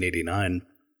 1989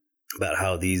 about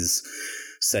how these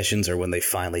sessions are when they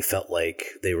finally felt like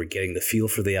they were getting the feel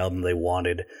for the album they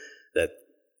wanted, that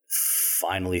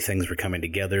finally things were coming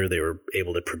together. They were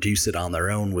able to produce it on their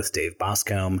own with Dave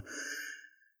Boscombe.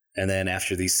 And then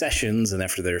after these sessions and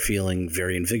after they're feeling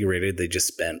very invigorated, they just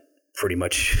spent pretty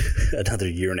much another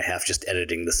year and a half just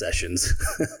editing the sessions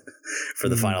for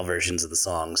the final versions of the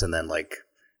songs, and then like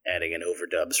adding in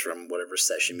overdubs from whatever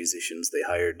session musicians they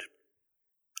hired.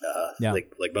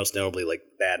 Like most notably, like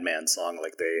Bad Man's Song,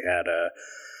 like they had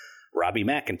Robbie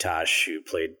McIntosh, who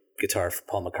played guitar for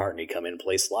Paul McCartney, come in and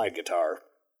play slide guitar.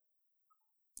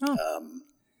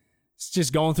 It's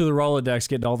just going through the Rolodex,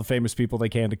 getting all the famous people they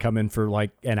can to come in for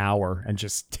like an hour and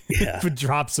just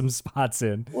drop some spots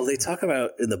in. Well, they talk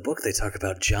about, in the book, they talk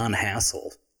about John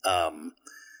Hassel,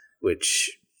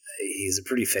 which he's a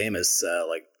pretty famous,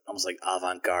 almost like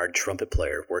avant-garde trumpet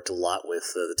player, worked a lot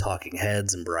with the Talking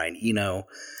Heads and Brian Eno,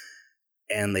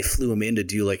 and they flew him in to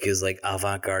do like his like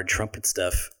avant-garde trumpet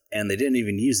stuff, and they didn't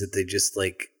even use it. They just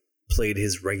like played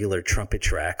his regular trumpet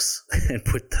tracks and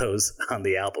put those on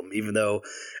the album, even though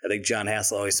I think John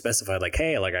Hassel always specified like,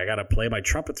 hey, like I gotta play my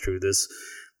trumpet through this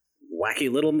wacky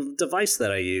little device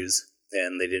that I use,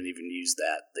 and they didn't even use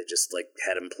that. They just like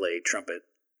had him play trumpet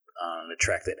on a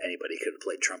track that anybody could have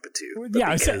played trumpet to.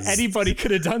 Yeah, anybody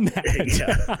could have done that.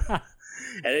 Yeah.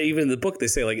 And even in the book, they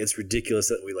say like it's ridiculous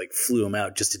that we like flew him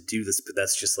out just to do this, but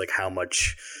that's just like how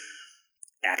much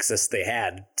access they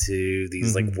had to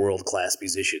these like world-class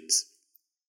musicians.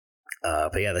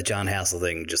 But yeah, the John Hassel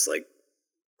thing, just like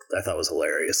I thought was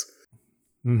hilarious.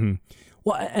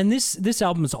 Well, and this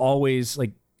album is always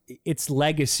like, its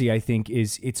legacy, I think,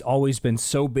 is it's always been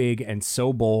so big and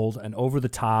so bold and over the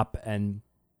top and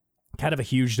kind of a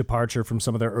huge departure from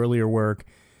some of their earlier work.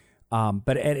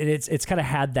 But it's kind of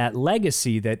had that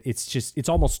legacy that it's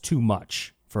almost too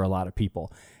much for a lot of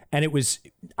people. And it was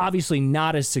obviously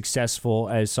not as successful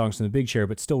as Songs from the Big Chair,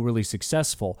 but still really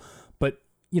successful. But,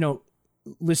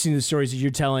 listening to the stories that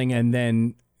you're telling and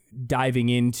then diving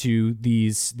into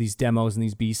these demos and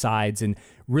these B-sides and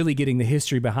really getting the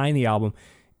history behind the album,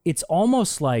 it's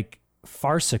almost like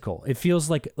farcical. It feels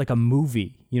like a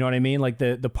movie. You know what I mean? Like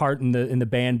the part in the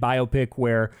band biopic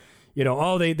where,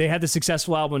 they had the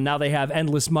successful album, now they have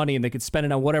endless money and they could spend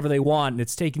it on whatever they want, and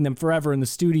it's taking them forever in the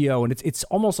studio, and it's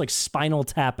almost like Spinal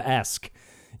Tap-esque.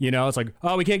 It's like,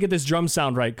 oh, we can't get this drum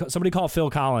sound right. Somebody call Phil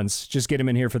Collins. Just get him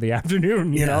in here for the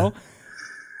afternoon, you know?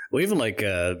 Well, even like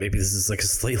maybe this is like a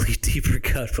slightly deeper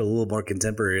cut, but a little more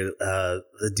contemporary.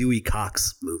 The Dewey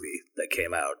Cox movie that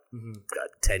came out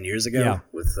 10 years ago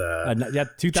with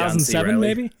 2007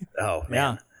 maybe. Oh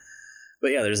man,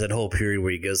 but yeah, there's that whole period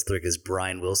where he goes through like his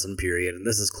Brian Wilson period, and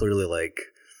this is clearly like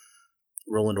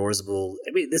Roland Orzabal.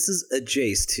 I mean, this is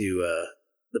adjacent to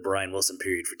the Brian Wilson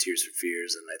period for Tears for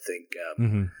Fears, and I think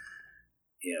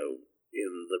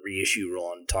in the reissue,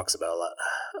 Roland talks about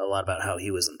a lot about how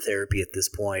he was in therapy at this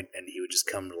point, and he would just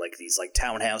come to like these like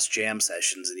townhouse jam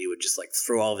sessions, and he would just like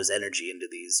throw all of his energy into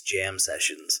these jam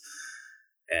sessions,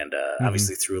 and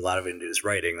obviously threw a lot of it into his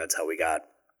writing. That's how we got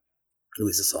at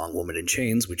least the song "Woman in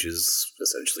Chains," which is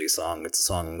essentially it's a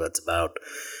song that's about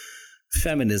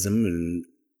feminism, and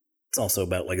it's also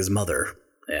about like his mother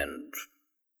and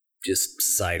just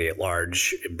society at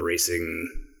large embracing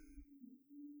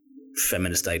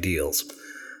feminist ideals.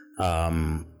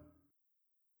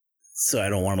 So I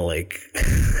don't want to like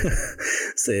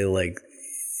say like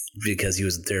because he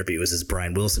was in therapy it was his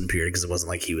Brian Wilson period, because it wasn't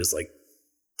like he was like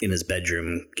in his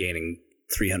bedroom gaining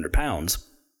 300 pounds.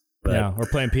 But, or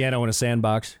playing piano in a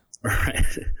sandbox. Right.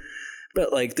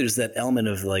 But like, there's that element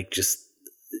of like just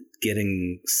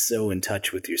getting so in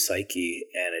touch with your psyche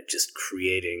and it just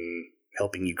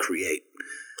helping you create.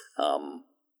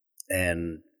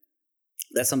 And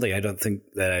that's something I don't think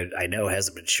that I know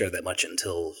hasn't been shared that much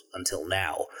until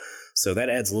now. So that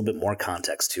adds a little bit more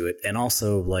context to it. And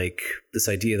also like this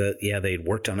idea that, yeah, they'd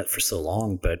worked on it for so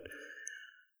long, but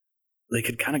they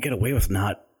could kind of get away with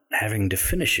not having to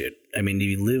finish it. I mean,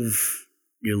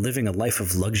 you're living a life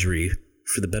of luxury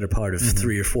for the better part of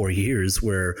 3 or 4 years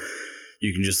where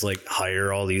you can just like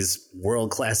hire all these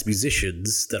world-class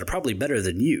musicians that are probably better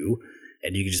than you,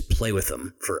 and you can just play with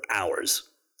them for hours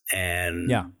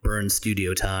and burn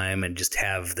studio time and just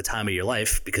have the time of your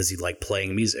life because you like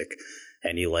playing music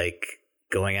and you like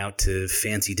going out to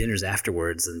fancy dinners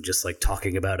afterwards and just like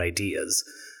talking about ideas.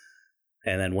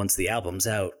 And then once the album's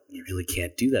out, you really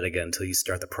can't do that again until you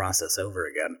start the process over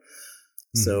again.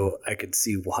 So I could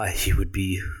see why you would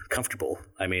be comfortable.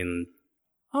 I mean...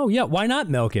 Oh, yeah. Why not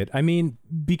milk it? I mean,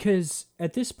 because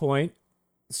at this point,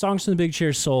 Songs from the Big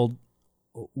Chair sold,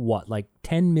 what, like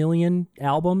 10 million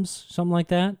albums? Something like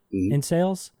that in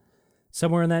sales?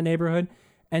 Somewhere in that neighborhood.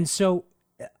 And so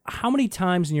how many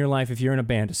times in your life, if you're in a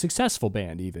band, a successful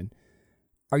band even,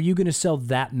 are you going to sell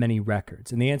that many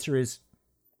records? And the answer is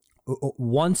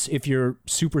once if you're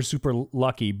super, super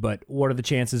lucky, but what are the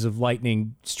chances of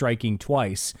lightning striking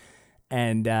twice?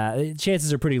 And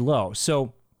chances are pretty low.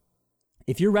 So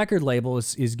if your record label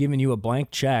is giving you a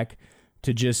blank check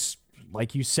to just,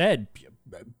 like you said,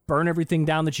 burn everything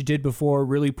down that you did before,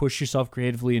 really push yourself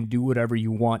creatively and do whatever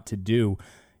you want to do,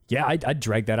 yeah, I'd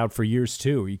drag that out for years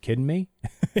too. Are you kidding me?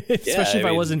 Especially if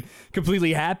I wasn't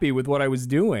completely happy with what I was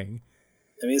doing.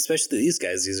 I mean, especially these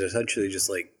guys, these are essentially just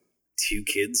like two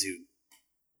kids who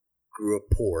grew up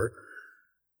poor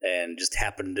and just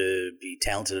happened to be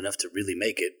talented enough to really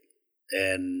make it.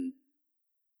 And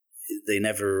they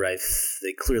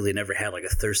clearly never had like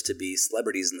a thirst to be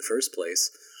celebrities in the first place.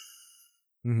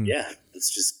 Yeah,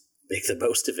 let's just make the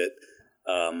most of it.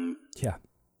 Yeah.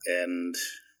 And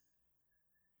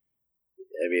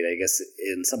I mean, I guess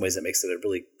in some ways that makes it a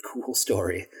really cool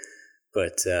story,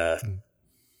 but in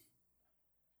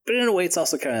a way it's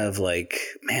also kind of like,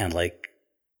 man, like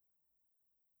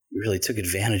you really took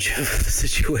advantage of the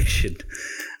situation.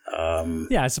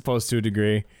 Yeah, I suppose to a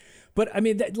degree. But I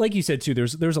mean, like you said too,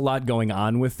 there's a lot going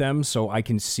on with them, so I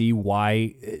can see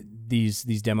why these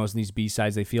demos and these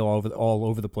B-sides, they feel all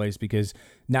over the place, because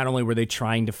not only were they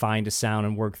trying to find a sound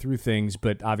and work through things,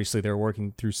 but obviously they're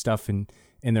working through stuff in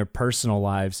their personal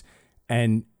lives.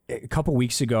 And a couple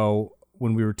weeks ago,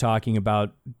 when we were talking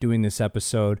about doing this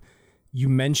episode, you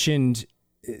mentioned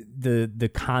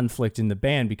the conflict in the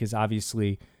band, because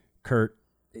obviously Kurt,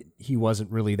 he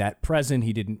wasn't really that present.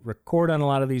 He didn't record on a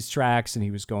lot of these tracks, and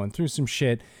he was going through some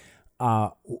shit.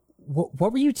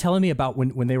 What were you telling me about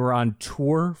when they were on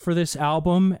tour for this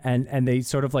album and they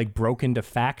sort of like broke into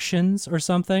factions or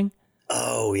something?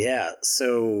 Oh, yeah.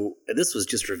 So this was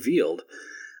just revealed.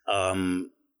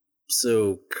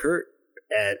 So Kurt,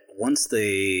 once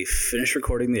they finished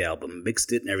recording the album,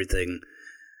 mixed it and everything,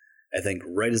 I think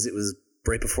right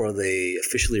before they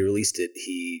officially released it,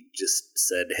 he just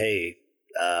said, hey,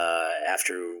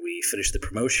 after we finish the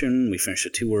promotion, we finish the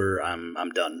tour,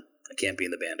 I'm done. I can't be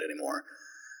in the band anymore.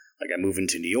 Like, I'm moving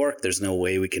to New York. There's no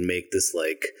way we can make this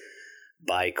like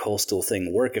bi-coastal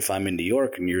thing work if I'm in New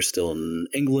York and you're still in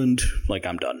England. Like,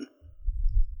 I'm done.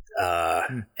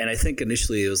 And I think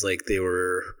initially it was like they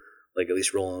were like, at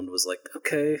least Roland was like,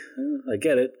 okay, I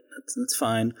get it. That's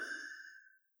fine.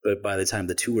 But by the time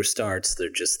the tour starts, they're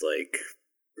just like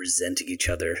resenting each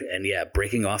other and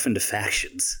breaking off into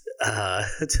factions,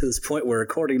 to this point where,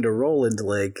 according to Roland,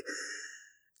 like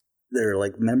they're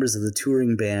like members of the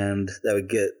touring band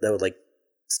that would like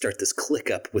start this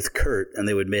click up with Kurt, and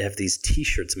they would have these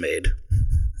t-shirts made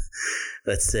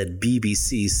that said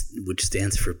BBC, which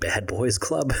stands for Bad Boys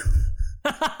Club.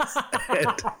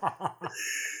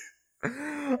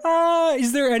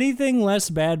 Is there anything less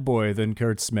bad boy than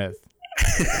Kurt Smith?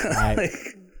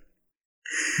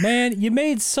 Man, you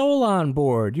made Soul on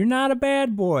Board. You're not a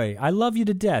bad boy. I love you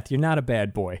to death. You're not a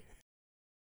bad boy.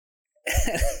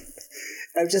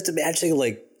 I'm just imagining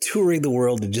like touring the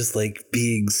world and just like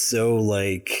being so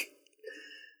like,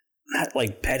 not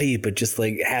like petty, but just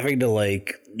like having to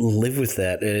like live with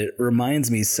that. And it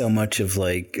reminds me so much of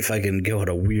like, if I can go on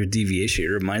a weird deviation, it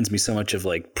reminds me so much of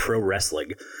like pro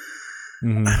wrestling.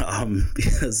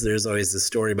 Because there's always this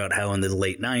story about how in the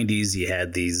late 90s you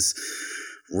had these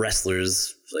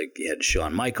wrestlers, like you had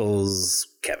Shawn Michaels,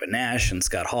 Kevin Nash, and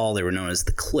Scott Hall. They were known as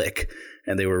the Clique,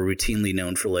 and they were routinely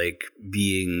known for like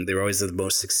they were always the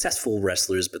most successful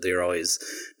wrestlers, but they were always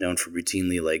known for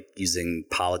routinely like using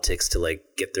politics to like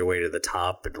get their way to the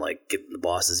top and like get in the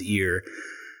boss's ear.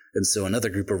 And so another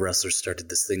group of wrestlers started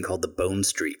this thing called the Bone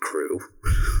Street Crew.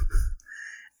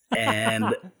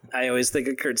 And I always think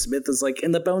of Curt Smith as like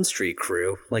in the Bone Street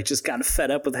Crew, like just kind of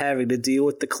fed up with having to deal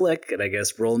with the Clique. And I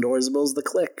guess Roland Orzabel's the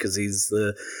Clique because he's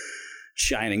the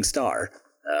shining star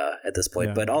at this point.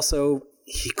 Yeah. But also,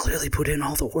 he clearly put in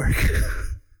all the work.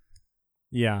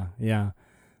 Yeah.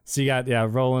 So you got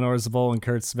Roland Orzabal and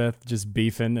Curt Smith just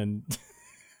beefing and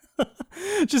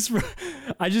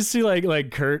I just see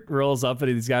like Kurt rolls up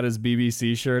and he's got his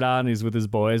BBC shirt on. He's with his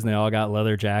boys and they all got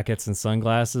leather jackets and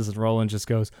sunglasses. And Roland just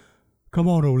goes, "Come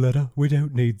on, Oletta, we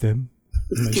don't need them."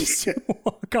 And they just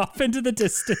walk off into the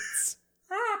distance.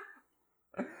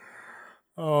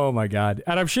 Oh my God.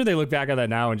 And I'm sure they look back at that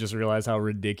now and just realize how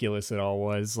ridiculous it all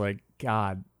was. Like,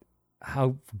 God,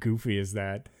 how goofy is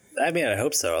that? I mean, I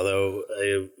hope so. Although,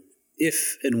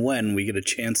 if and when we get a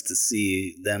chance to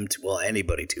see them,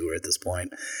 anybody tour at this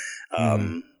point,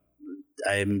 I'm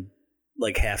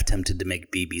like half tempted to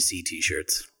make BBC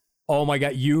t-shirts. Oh my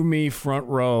God, you, me, front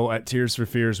row at Tears for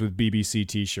Fears with BBC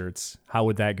t-shirts. How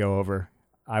would that go over?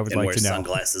 I would like to know. And wear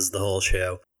sunglasses the whole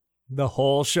show. The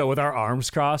whole show with our arms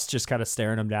crossed, just kind of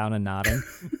staring them down and nodding.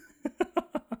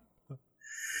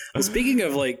 Well, speaking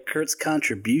of like Kurt's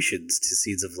contributions to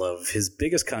Seeds of Love, his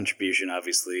biggest contribution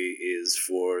obviously is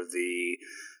for the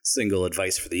single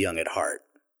 "Advice for the Young at Heart."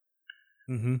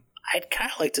 Mm-hmm. I'd kind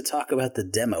of like to talk about the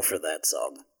demo for that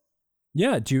song.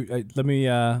 Yeah, let me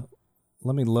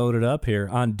load it up here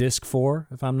on disc 4,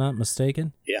 if I'm not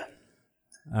mistaken. Yeah.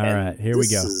 All right, here we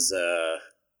go. This is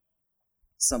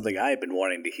something I've been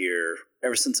wanting to hear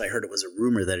ever since I heard it was a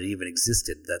rumor that it even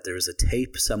existed, that there was a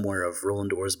tape somewhere of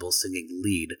Roland Orzabal singing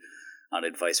lead on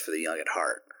Advice for the Young at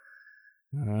Heart.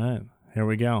 All right, here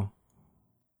we go.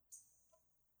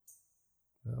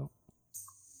 Oh.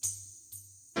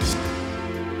 Advice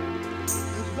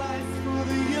for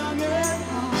the young at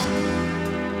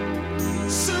heart.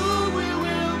 Soon we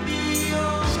will be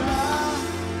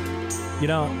alright. You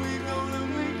know,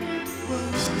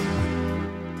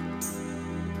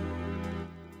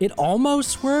 it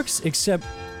almost works, except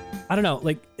I don't know.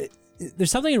 Like, there's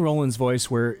something in Roland's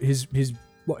voice where his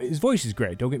voice is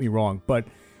great. Don't get me wrong, but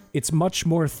it's much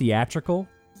more theatrical,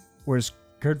 whereas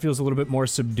Kurt feels a little bit more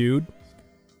subdued.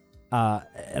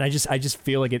 And I just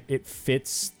feel like it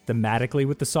fits thematically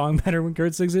with the song better when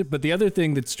Kurt sings it. But the other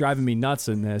thing that's driving me nuts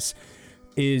in this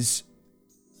is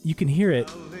you can hear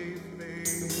it.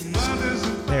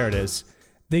 There it is.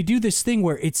 They do this thing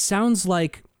where it sounds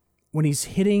like when he's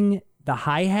hitting the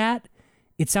hi-hat,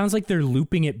 it sounds like they're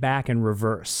looping it back in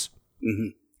reverse.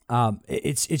 Mm-hmm.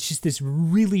 It's just this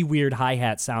really weird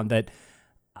hi-hat sound that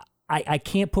I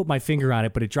can't put my finger on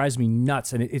it, but it drives me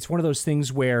nuts. And it's one of those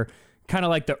things where kind of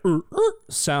like the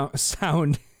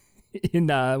sound in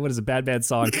what is a Bad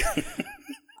Song.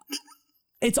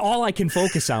 It's all I can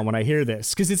focus on when I hear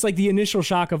this, because it's like the initial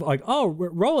shock of like, oh,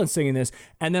 Roland's singing this,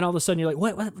 and then all of a sudden you're like,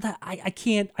 what I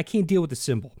can't deal with the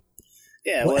cymbal.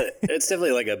 Yeah, well, it's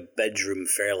definitely like a bedroom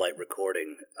Fairlight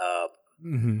recording.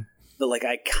 But like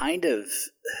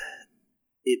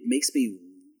it makes me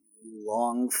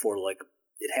long for like,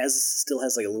 still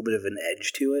has like a little bit of an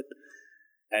edge to it.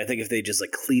 And I think if they just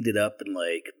like cleaned it up and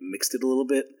like mixed it a little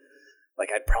bit,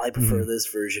 like I'd probably prefer this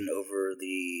version over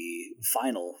the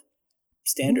final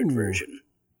standard version.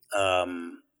 I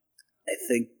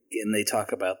think, and they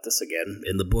talk about this again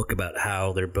in the book about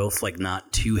how they're both like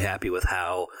not too happy with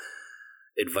how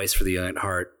Advice for the Young at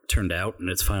Heart turned out in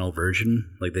its final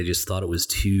version. Like they just thought it was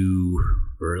too,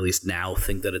 or at least now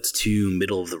think that it's too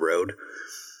middle of the road,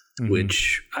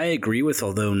 which I agree with.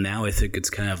 Although now I think it's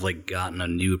kind of like gotten a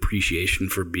new appreciation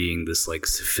for being this like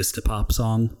sophistopop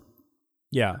song.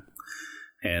 Yeah.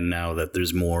 And now that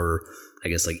there's more, I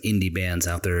guess, like indie bands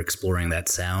out there exploring that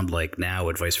sound, like now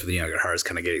Advice for the Young at Heart is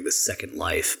kind of getting the second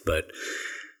life. But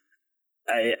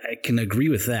I can agree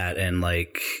with that, and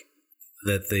like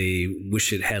that they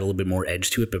wish it had a little bit more edge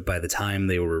to it. But by the time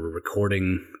they were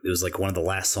recording, it was like one of the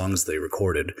last songs they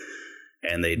recorded,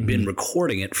 and they'd been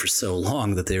recording it for so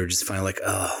long that they were just finally like,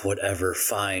 oh, whatever,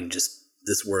 fine, just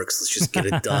this works, let's just get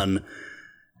it done.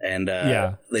 And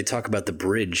they talk about the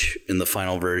bridge in the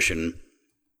final version,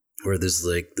 where there's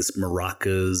like this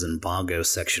maracas and bongo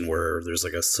section where there's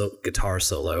like a guitar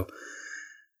solo.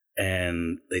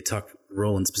 And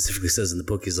Roland specifically says in the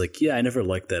book, he's like, yeah, I never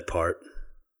liked that part.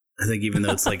 I think even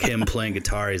though it's like him playing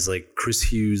guitar, he's like, Chris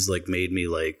Hughes like made me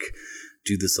like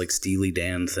do this like Steely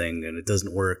Dan thing, and it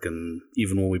doesn't work. And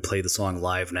even when we play the song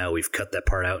live now, we've cut that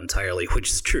part out entirely, which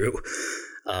is true.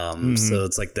 So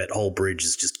it's like that whole bridge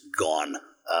is just gone.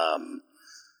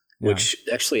 Which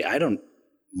actually, I don't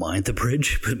mind the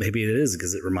bridge, but maybe it is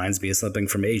because it reminds me of something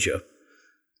from Asia.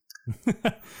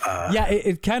 Yeah,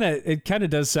 it kind of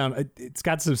does sound. It's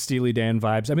got some Steely Dan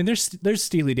vibes. I mean, there's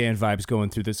Steely Dan vibes going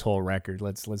through this whole record.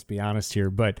 Let's be honest here,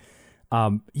 but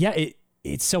yeah,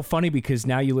 it's so funny because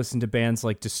now you listen to bands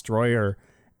like Destroyer,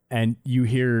 and you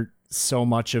hear so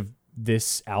much of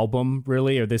this album,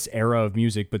 really, or this era of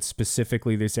music, but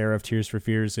specifically this era of Tears for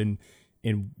Fears in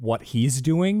what he's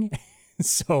doing.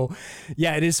 So,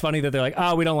 yeah, it is funny that they're like,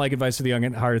 oh, we don't like Advice for the Young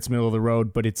at Heart. It's middle of the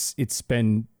road, but it's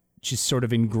been just sort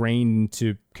of ingrained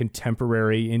into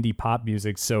contemporary indie pop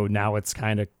music. So now it's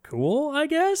kind of cool, I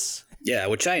guess. Yeah,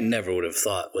 which I never would have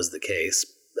thought was the case.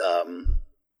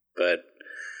 But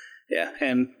yeah,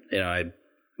 and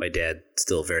my dad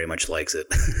still very much likes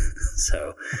it.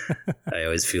 So I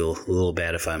always feel a little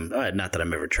bad if I'm not that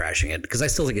I'm ever trashing it, because I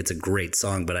still think it's a great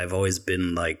song, but I've always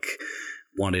been like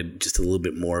wanted just a little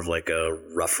bit more of like a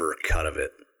rougher cut of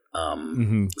it.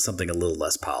 Something a little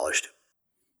less polished.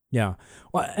 Yeah.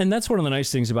 Well, and that's one of the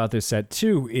nice things about this set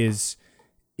too, is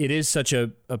it is such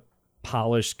a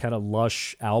polished, kind of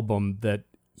lush album that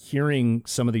hearing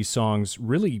some of these songs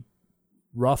really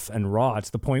rough and raw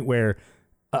to the point where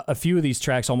a few of these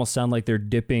tracks almost sound like they're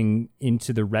dipping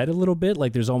into the red a little bit.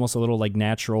 Like there's almost a little like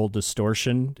natural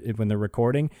distortion when they're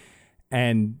recording.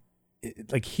 And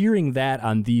like hearing that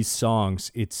on these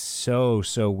songs, it's so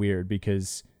weird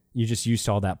because you're just used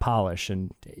to all that polish,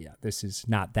 and yeah, this is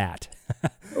not that.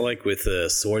 Like with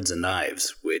Swords and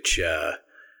Knives, which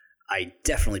I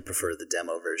definitely prefer the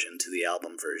demo version to the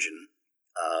album version.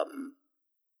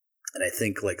 And I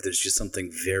think like there's just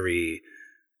something very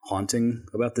haunting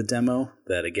about the demo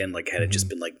that, again, like had it just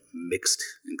been like mixed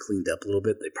and cleaned up a little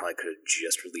bit, they probably could have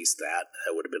just released that.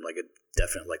 That would have been like a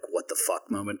definite like what the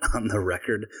fuck moment on the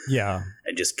record. Yeah.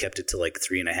 And just kept it to like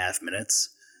 3.5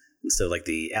 minutes. And so like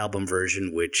the album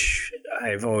version, which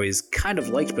I've always kind of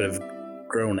liked but have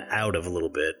grown out of a little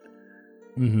bit.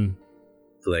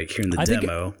 Like hearing the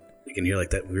demo, you can hear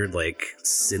like that weird like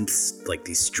synths, like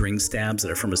these string stabs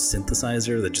that are from a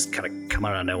synthesizer that just kind of come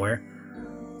out of nowhere.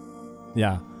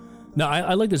 Yeah. No,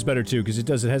 I like this better too because it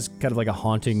has kind of like a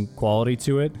haunting quality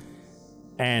to it.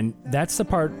 And that's the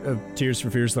part of Tears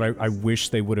for Fears that I wish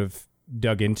they would have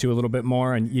dug into a little bit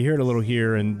more. And you hear it a little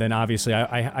here, and then obviously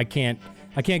I can't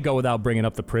go without bringing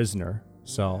up The Prisoner.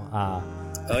 So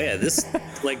oh yeah, this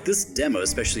like this demo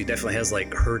especially definitely has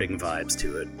like hurting vibes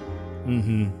to it.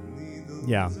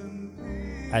 Yeah.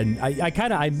 And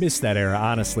I miss that era,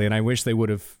 honestly, and I wish they would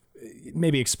have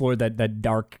maybe explored that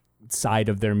dark side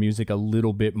of their music a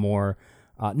little bit more.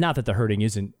 Not that The Hurting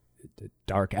isn't a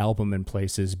dark album in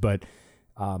places, but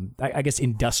I guess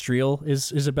industrial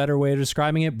is a better way of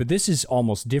describing it. But this is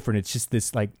almost different. It's just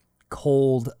this like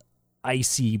cold,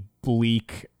 icy,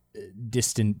 bleak,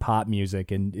 distant pop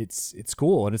music, and it's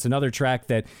cool. And it's another track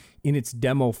that in its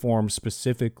demo form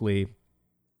specifically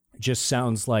just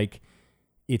sounds like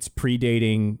it's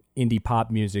predating indie pop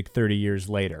music 30 years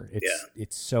later.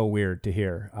 It's so weird to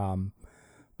hear.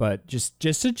 But just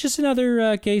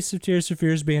another case of Tears for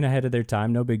Fears being ahead of their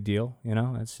time. No big deal.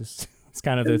 It's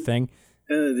kind of their thing.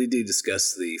 They do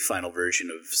discuss the final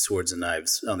version of Swords and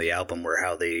Knives on the album, where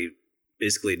how they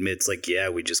basically admit it's like, yeah,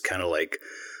 we just kind of like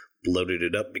bloated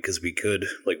it up because we could.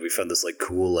 Like we found this like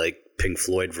cool like Pink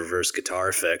Floyd reverse guitar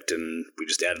effect, and we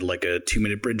just added like a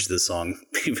 2-minute bridge to the song,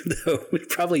 even though we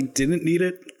probably didn't need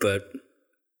it. But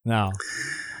no,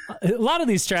 a lot of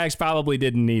these tracks probably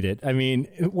didn't need it. I mean,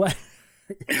 what?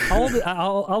 How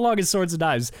long is Swords and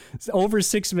Knives? It's over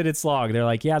 6 minutes long. They're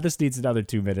like, yeah, this needs another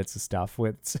 2 minutes of stuff.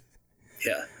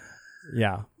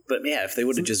 Yeah. But yeah, if they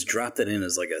would have just dropped it in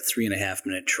as like a 3.5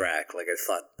 minute track, like I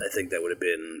think that would have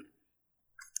been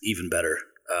even better.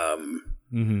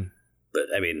 But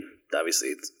I mean, obviously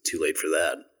it's too late for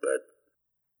that. But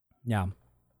yeah.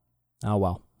 Oh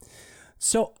well.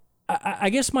 So I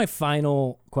guess my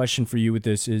final question for you with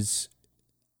this is,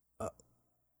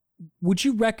 would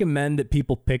you recommend that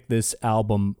people pick this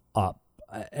album up?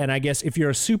 And I guess if you're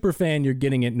a super fan, you're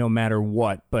getting it no matter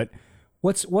what. But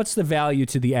what's the value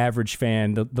to the average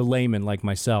fan, the layman like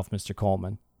myself, Mr.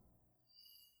 Coleman?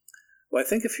 Well, I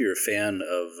think if you're a fan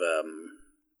of,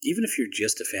 even if you're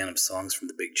just a fan of songs from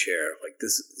The Big Chair, like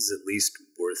this is at least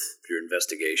worth your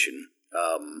investigation.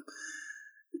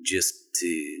 Just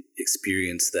to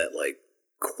experience that like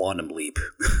quantum leap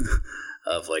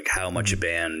of like how much a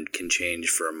band can change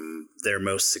from their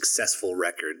most successful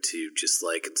record to just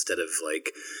like, instead of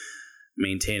like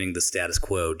maintaining the status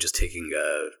quo, just taking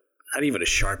not even a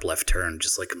sharp left turn,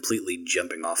 just like completely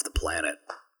jumping off the planet.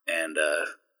 And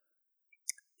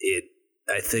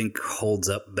I think holds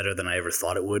up better than I ever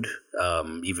thought it would.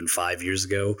 Even 5 years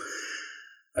ago,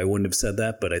 I wouldn't have said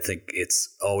that, but I think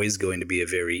it's always going to be a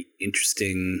very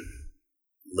interesting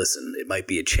listen. It might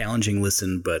be a challenging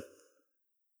listen, but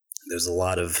there's a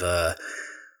lot of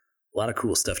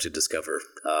cool stuff to discover.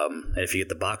 And if you get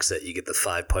the box set, you get the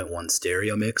 5.1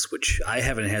 stereo mix, which I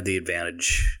haven't had the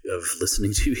advantage of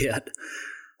listening to yet.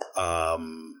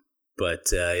 But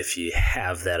if you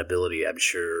have that ability, I'm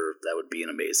sure that would be an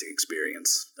amazing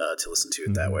experience to listen to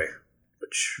it that way.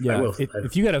 Which Yeah, I will.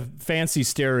 if you got a fancy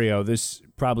stereo, this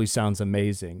probably sounds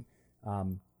amazing.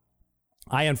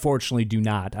 I unfortunately do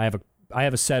not. I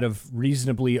have a set of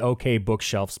reasonably okay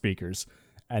bookshelf speakers,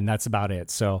 and that's about it.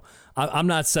 So I'm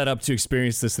not set up to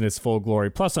experience this in its full glory.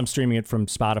 Plus, I'm streaming it from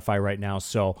Spotify right now,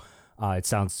 so it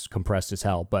sounds compressed as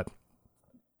hell. But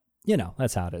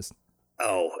that's how it is.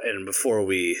 Oh, and before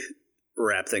we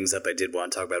wrap things up, I did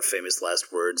want to talk about Famous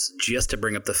Last Words, just to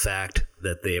bring up the fact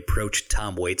that they approached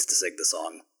Tom Waits to sing the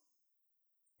song.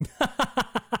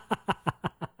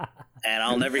 And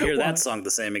I'll never hear that song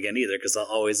the same again either, because I'll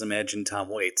always imagine Tom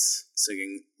Waits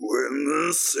singing, "When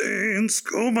the Saints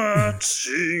Go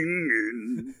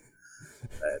Marching."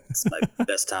 That's my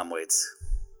best Tom Waits.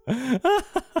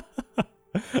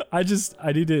 I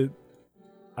need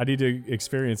to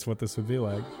experience what this would be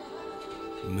like.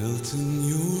 Melt in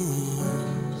your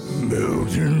arms.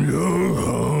 Melt in your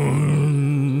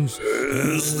arms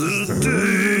As the day.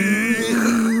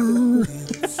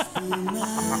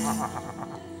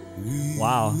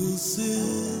 Wow.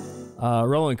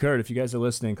 Roland Kurt, if you guys are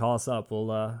listening, call us up.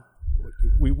 We'll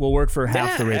work for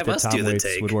half the rate that Tom Waits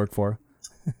would work for.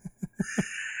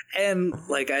 And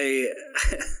I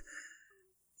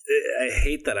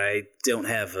hate that I don't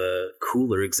have a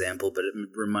cooler example, but it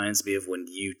reminds me of when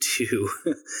U2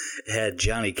 had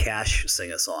Johnny Cash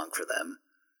sing a song for them.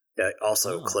 That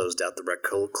also closed out the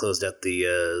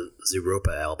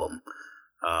Zooropa album.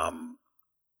 I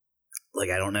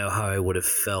don't know how I would have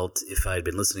felt if I had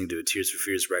been listening to a Tears for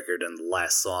Fears record and the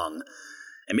last song,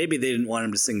 and maybe they didn't want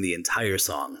him to sing the entire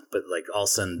song, but all of a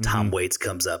sudden Tom Waits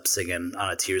comes up singing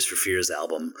on a Tears for Fears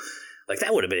album.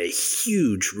 That would have been a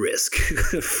huge risk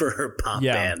for a pop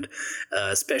band,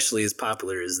 especially as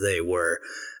popular as they were,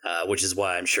 which is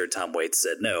why I'm sure Tom Waits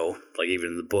said no.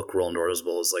 Even in the book, Roland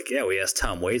Orzabal was like, yeah, we asked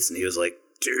Tom Waits, and he was like,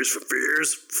 Tears for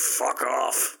Fears, fuck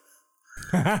off.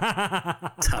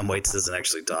 Tom Waits doesn't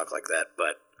actually talk like that,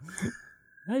 but...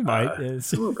 I might. A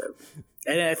little bit.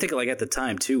 And I think at the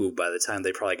time, too, by the time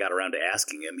they probably got around to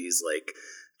asking him, he's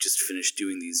just finished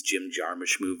doing these Jim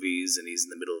Jarmusch movies, and he's in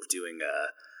the middle of doing...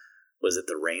 was it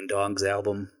the Rain Dogs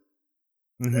album?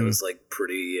 Mm-hmm. That was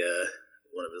pretty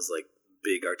one of his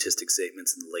big artistic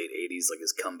statements in the late 80s,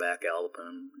 his comeback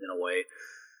album in a way.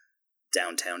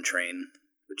 Downtown Train,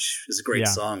 which is a great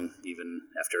song, even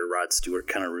after Rod Stewart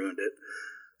kind of ruined it.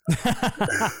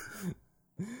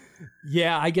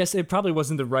 Yeah, I guess it probably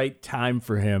wasn't the right time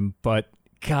for him, but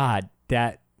God,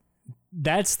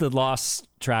 that's the lost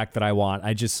track that I want.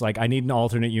 I just I need an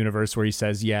alternate universe where he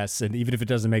says yes, and even if it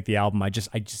doesn't make the album, I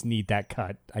just need that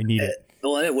cut. I need it.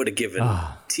 Well, and it would have given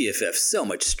TFF so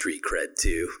much street cred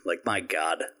too. My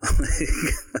God,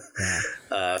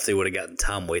 if they would have gotten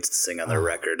Tom Waits to sing on their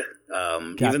record.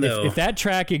 God, even though if that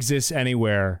track exists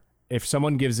anywhere, if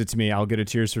someone gives it to me, I'll get a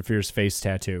Tears for Fears face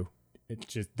tattoo.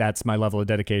 That's my level of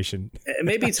dedication.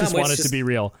 Maybe Tom Waits Waits wanted to be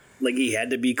real. He had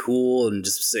to be cool and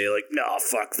just say no,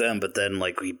 fuck them. But then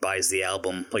he buys the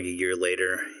album a year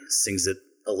later, sings it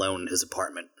alone in his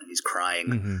apartment, and he's crying.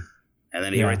 Mm-hmm. And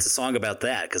then he writes a song about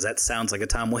that because that sounds like a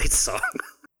Tom Waits song.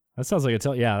 That sounds like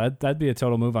that'd be a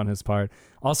total move on his part.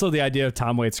 Also, the idea of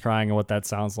Tom Waits crying and what that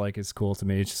sounds like is cool to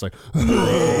me. It's just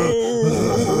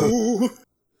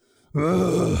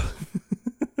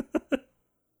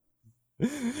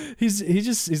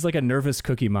he's like a nervous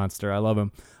Cookie Monster. I love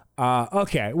him.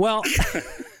 Okay, well,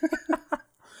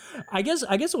 I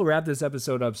guess we'll wrap this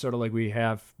episode up sort of like we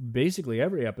have basically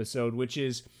every episode, which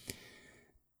is,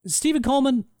 Stephen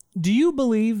Coleman, do you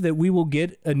believe that we will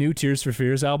get a new Tears for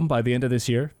Fears album by the end of this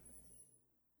year?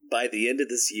 By the end of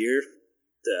this year?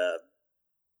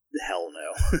 Hell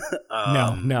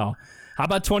no. No. How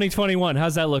about 2021?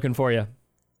 How's that looking for you?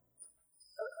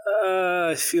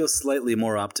 I feel slightly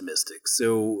more optimistic.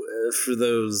 So for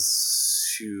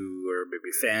those who are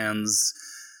maybe fans,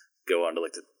 go on to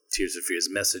the Tears for Fears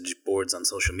message boards on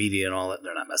social media and all that.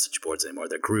 They're not message boards anymore.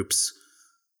 They're groups.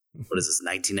 What is this,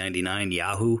 1999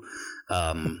 Yahoo?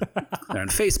 They're in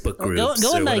Facebook groups.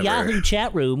 Go in the Yahoo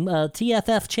chat room,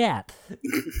 TFF chat.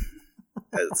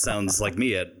 That sounds like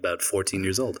me at about 14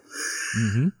 years old.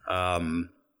 Mm-hmm.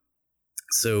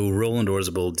 So Roland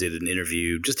Orzabal did an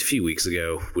interview just a few weeks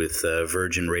ago with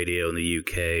Virgin Radio in the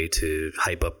UK to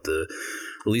hype up the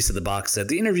release of the box set.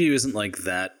 The interview isn't like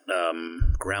that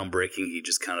groundbreaking. He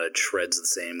just kind of treads the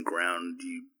same ground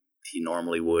he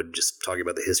normally would, just talking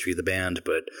about the history of the band.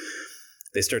 But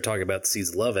they start talking about the Seeds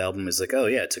of Love album. It's like, oh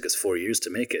yeah, it took us 4 years to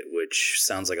make it, which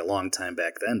sounds like a long time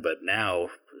back then. But now,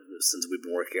 since we've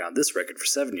been working on this record for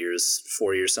 7 years,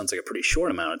 4 years sounds like a pretty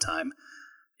short amount of time.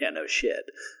 Yeah, no shit.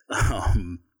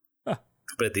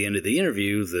 But at the end of the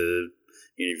interview, the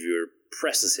interviewer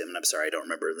presses him, and I'm sorry, I don't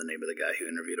remember the name of the guy who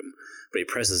interviewed him, but he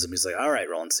presses him. He's like, all right,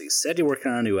 Roland, so you said you're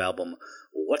working on a new album.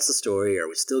 What's the story? Are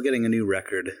we still getting a new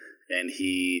record? And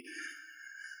he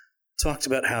talked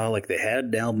about how like they had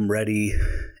an album ready,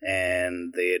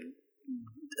 and they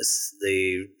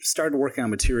started working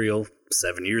on material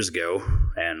 7 years ago,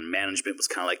 and management was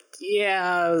kind of like,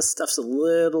 yeah, this stuff's a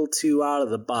little too out of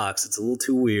the box. It's a little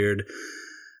too weird.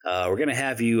 We're going to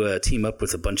have you team up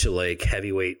with a bunch of like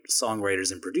heavyweight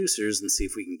songwriters and producers and see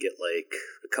if we can get like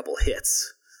a couple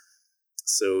hits.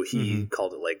 So he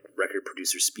called it like record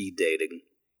producer speed dating.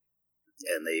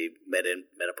 And they met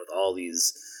up with all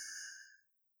these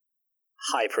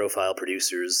high-profile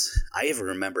producers. I even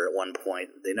remember at one point,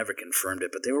 they never confirmed it,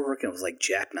 but they were working with like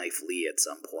Jackknife Lee at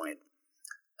some point.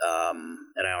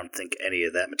 And I don't think any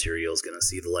of that material is going to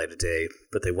see the light of day.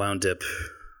 But the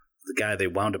guy they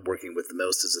wound up working with the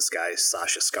most is this guy,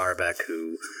 Sasha Skarbek,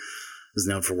 who is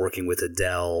known for working with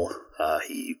Adele.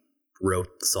 He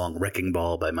wrote the song Wrecking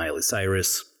Ball by Miley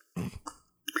Cyrus.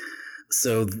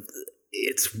 So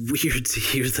it's weird to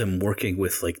hear them working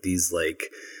with like these like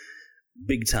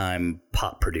big time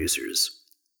pop producers.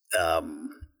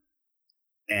 And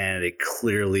it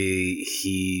clearly,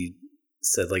 he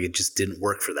said like it just didn't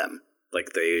work for them. Like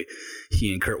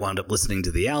he and Kurt wound up listening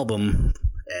to the album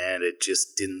and it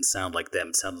just didn't sound like them.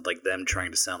 It sounded like them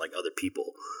trying to sound like other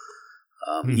people.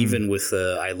 Even with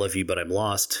I Love You But I'm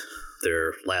Lost,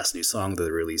 their last new song that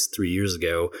they released 3 years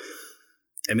ago.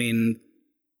 I mean,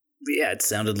 yeah, it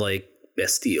sounded like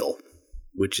Bastille,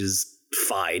 which is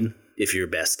fine if you're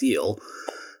Bastille.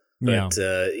 But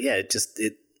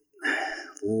it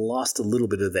lost a little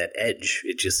bit of that edge.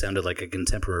 It just sounded like a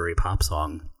contemporary pop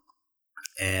song.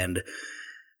 And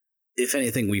if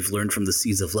anything, we've learned from the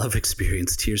Seeds of Love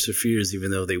experience, Tears for Fears,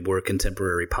 even though they were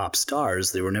contemporary pop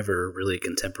stars, they were never really a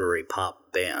contemporary pop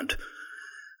band.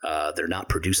 They're not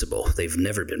producible. They've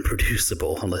never been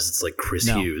producible unless it's like Chris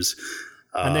Hughes.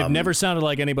 And they've never sounded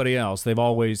like anybody else. They've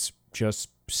always just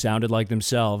sounded like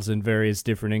themselves in various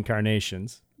different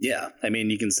incarnations. Yeah, I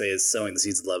mean, you can say Sowing the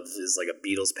Seeds of Love is like a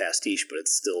Beatles pastiche, but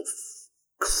it's still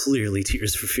clearly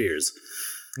Tears for Fears.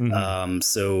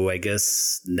 So I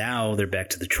guess now they're back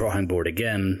to the drawing board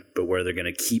again, but where they're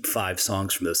going to keep 5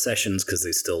 songs from those sessions because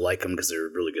they still like them because they're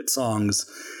really good songs,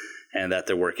 and that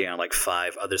they're working on like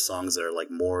 5 other songs that are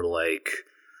like more like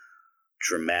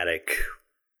dramatic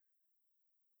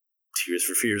Tears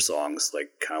for Fears songs,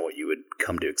 like kind of what you would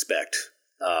come to expect.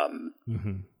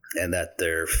 And that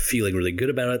they're feeling really good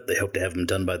about it. They hope to have them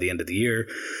done by the end of the year.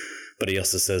 But he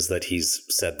also says that he's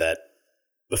said that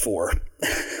before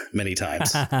many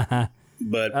times.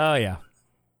 But oh yeah,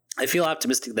 I feel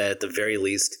optimistic that at the very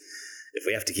least, if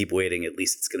we have to keep waiting, at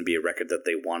least it's going to be a record that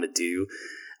they want to do.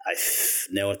 I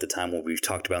know at the time what we've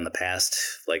talked about in the past,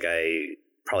 like I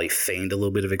probably feigned a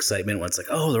little bit of excitement when it's like,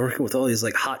 oh, they're working with all these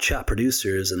like hotshot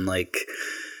producers, and like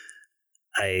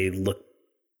I look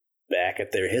back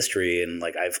at their history and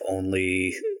like I've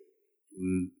only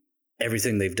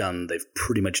everything they've done, they've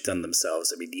pretty much done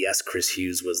themselves. I mean, yes, Chris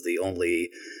Hughes was the only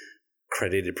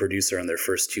credited producer on their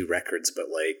first 2 records, but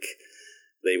like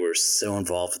they were so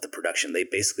involved with the production. They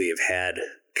basically have had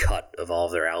cut of all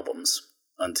of their albums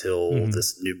until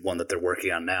this new one that they're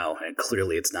working on now, and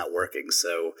clearly it's not working.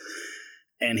 So,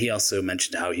 and he also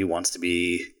mentioned how he wants to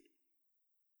be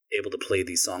able to play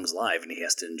these songs live and he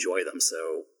has to enjoy them.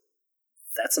 So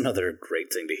that's another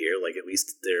great thing to hear. Like, at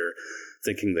least they're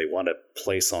thinking they want to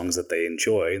play songs that they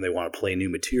enjoy and they want to play new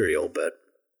material. But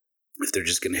if they're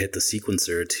just going to hit the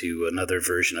sequencer to another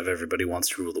version of Everybody Wants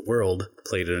to Rule the World,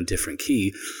 played in a different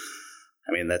key,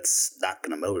 I mean, that's not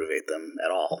going to motivate them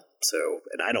at all. So,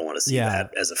 and I don't want to see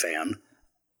that as a fan.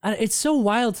 It's so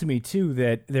wild to me, too,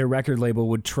 that their record label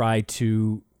would try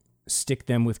to stick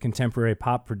them with contemporary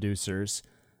pop producers,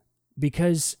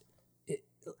 because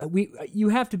you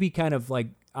have to be kind of like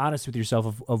honest with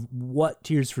yourself of what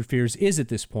Tears for Fears is at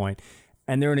this point.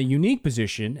 And they're in a unique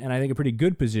position, and I think a pretty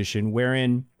good position,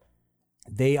 wherein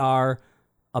they are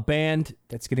a band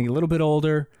that's getting a little bit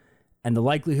older, and the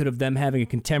likelihood of them having a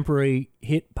contemporary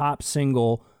hit pop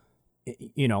single,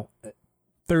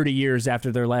 30 years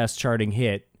after their last charting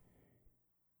hit,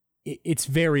 it's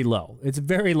very low. It's a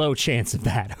very low chance of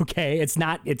that. Okay, it's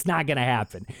not going to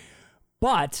happen.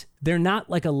 But they're not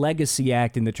like a legacy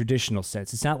act in the traditional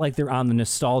sense. It's not like they're on the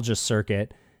nostalgia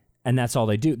circuit and that's all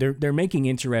they do. They're making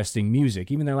interesting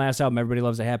music. Even their last album, Everybody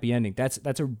Loves a Happy Ending, that's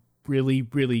a really,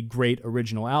 really great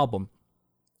original album.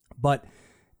 But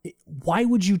why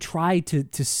would you try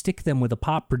to stick them with a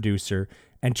pop producer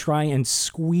and try and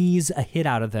squeeze a hit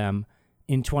out of them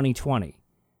in 2020?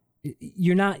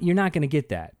 You're not going to get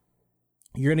that.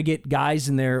 You're going to get guys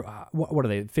in their, what are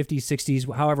they, 50s,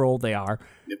 60s, however old they are.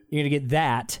 Yep. You're going to get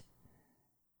that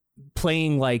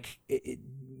playing like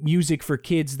music for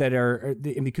kids that are,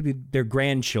 it could be their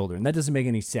grandchildren. That doesn't make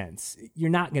any sense. You're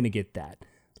not going to get that.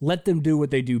 Let them do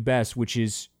what they do best, which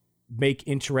is make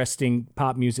interesting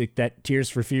pop music that Tears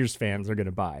for Fears fans are going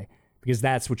to buy, because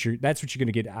that's what you're going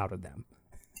to get out of them.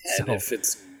 And if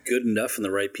it's good enough and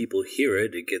the right people hear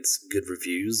it, it gets good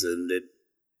reviews and it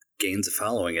gains a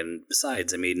following. And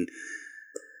besides, I mean,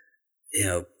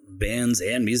 bands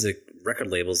and music record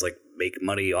labels like make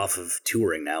money off of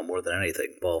touring now more than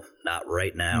anything. Well, not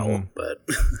right now, but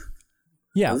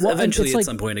yeah, well, eventually at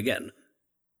some point again.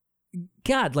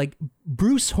 God, like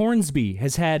Bruce Hornsby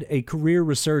has had a career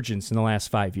resurgence in the last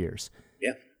 5 years.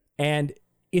 Yeah. And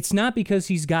it's not because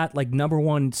he's got like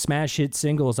 #1 smash hit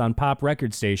singles on pop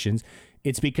record stations.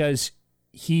 It's because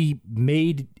he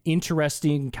made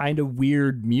interesting, kind of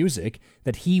weird music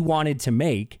that he wanted to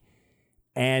make.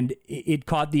 And it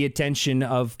caught the attention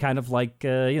of kind of like,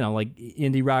 like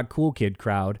indie rock cool kid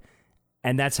crowd.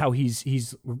 And that's how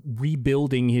he's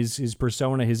rebuilding his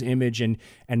persona, his image, and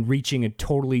reaching a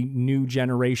totally new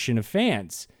generation of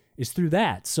fans is through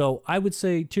that. So I would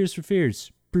say Tears for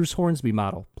Fears, Bruce Hornsby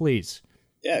model, please.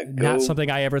 Yeah, not something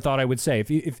I ever thought I would say.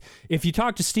 If you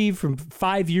talk to Steve from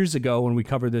 5 years ago when we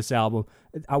covered this album,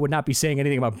 I would not be saying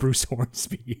anything about Bruce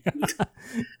Hornsby.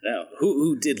 No,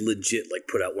 who did legit like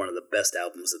put out one of the best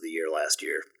albums of the year last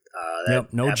year?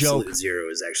 No Absolute joke. Zero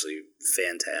is actually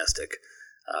fantastic.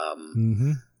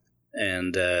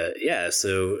 And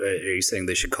so are you saying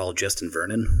they should call Justin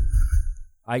Vernon?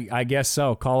 I guess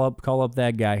so. Call up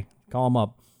that guy. Call him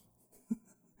up.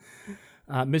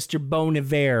 Mr. Bon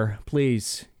Iver,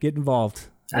 please get involved.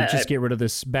 Or just get rid of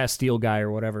this Bastille guy or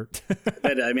whatever.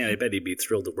 I bet he'd be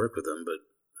thrilled to work with them, but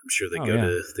I'm sure they go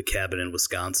to the cabin in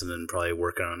Wisconsin and probably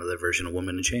work on another version of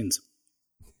Woman in Chains.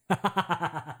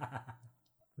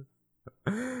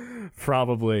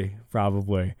 Probably.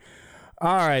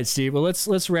 All right, Steve. Well,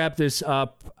 let's wrap this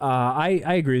up. I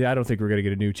agree. I don't think we're going to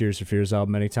get a new Tears for Fears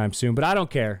album anytime soon, but I don't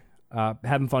care.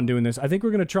 Having fun doing this. I think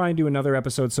we're going to try and do another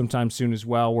episode sometime soon as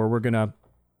well, where we're going to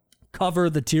cover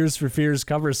the Tears for Fears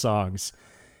cover songs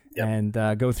and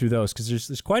go through those, because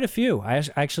there's quite a few. I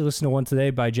actually listened to one today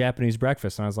by Japanese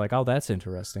Breakfast, and I was like, oh, that's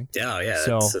interesting. Yeah,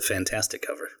 so, it's a fantastic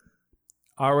cover.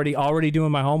 Already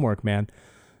doing my homework, man.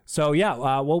 So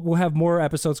yeah, we'll have more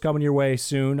episodes coming your way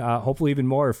soon. Hopefully even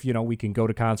more if we can go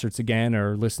to concerts again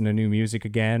or listen to new music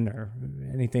again or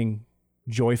anything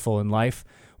joyful in life.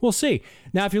 We'll see.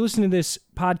 Now, if you're listening to this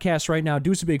podcast right now,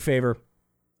 do us a big favor.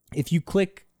 If you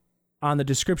click on the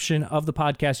description of the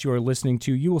podcast you are listening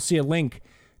to, you will see a link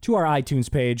to our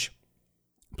iTunes page.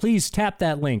 Please tap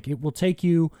that link. It will take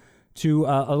you to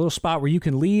a little spot where you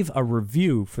can leave a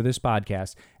review for this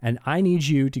podcast. And I need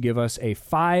you to give us a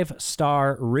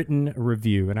 5-star written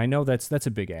review. And I know that's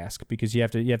a big ask, because you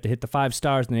have to hit the 5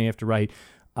 stars, and then you have to write,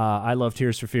 I love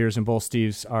Tears for Fears, and both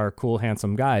Steves are cool,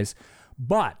 handsome guys.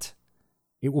 But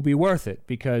it will be worth it,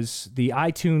 because the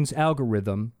iTunes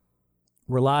algorithm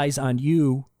relies on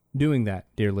you doing that,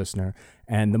 dear listener.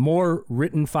 And the more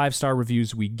written 5-star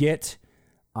reviews we get,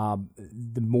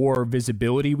 the more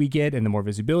visibility we get, and the more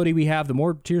visibility we have, the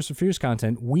more Tears for Fears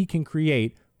content we can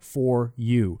create for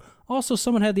you. Also,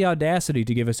 someone had the audacity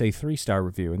to give us a 3-star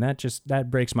review, and that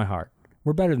breaks my heart.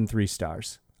 We're better than 3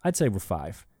 stars. I'd say we're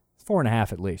 5,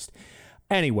 4.5 at least.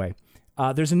 Anyway,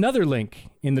 there's another link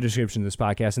in the description of this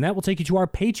podcast, and that will take you to our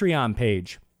Patreon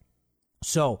page.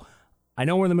 So, I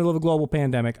know we're in the middle of a global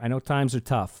pandemic. I know times are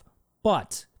tough,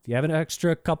 but if you have an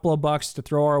extra couple of bucks to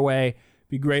throw our way,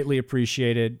 be greatly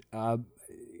appreciated.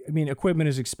 Equipment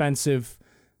is expensive.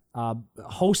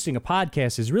 Hosting a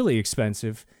podcast is really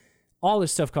expensive. All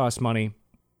this stuff costs money.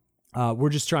 We're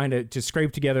just trying to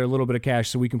scrape together a little bit of cash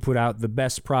so we can put out the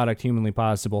best product humanly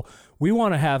possible. We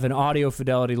want to have an audio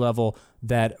fidelity level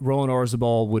that Roland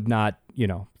Orzabal would not,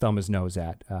 thumb his nose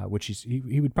at, which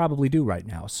he would probably do right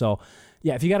now. So,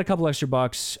 yeah, if you got a couple extra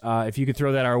bucks, if you could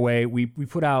throw that our way, we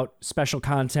put out special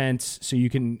content so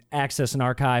you can access an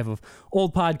archive of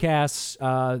old podcasts,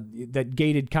 that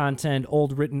gated content,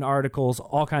 old written articles,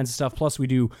 all kinds of stuff. Plus, we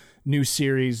do new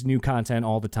series, new content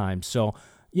all the time. So,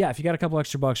 yeah, if you got a couple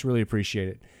extra bucks, really appreciate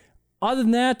it. Other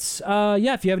than that,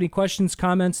 yeah, if you have any questions,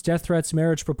 comments, death threats,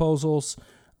 marriage proposals,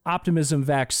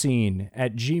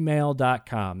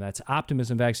 optimismvaccine@gmail.com. That's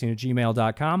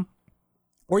optimismvaccine@gmail.com.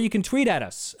 Or you can tweet at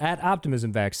us at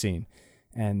optimismvaccine.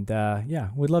 And yeah,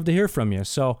 we'd love to hear from you.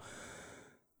 So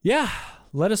yeah,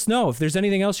 let us know if there's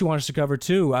anything else you want us to cover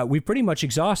too. We've pretty much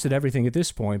exhausted everything at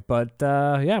this point, but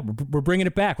yeah, we're bringing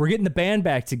it back. We're getting the band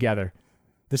back together.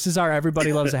 This is our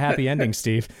Everybody Loves a Happy Ending,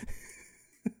 Steve.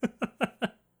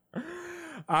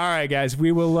 All right, guys,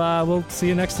 we'll see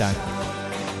you next time.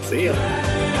 See ya.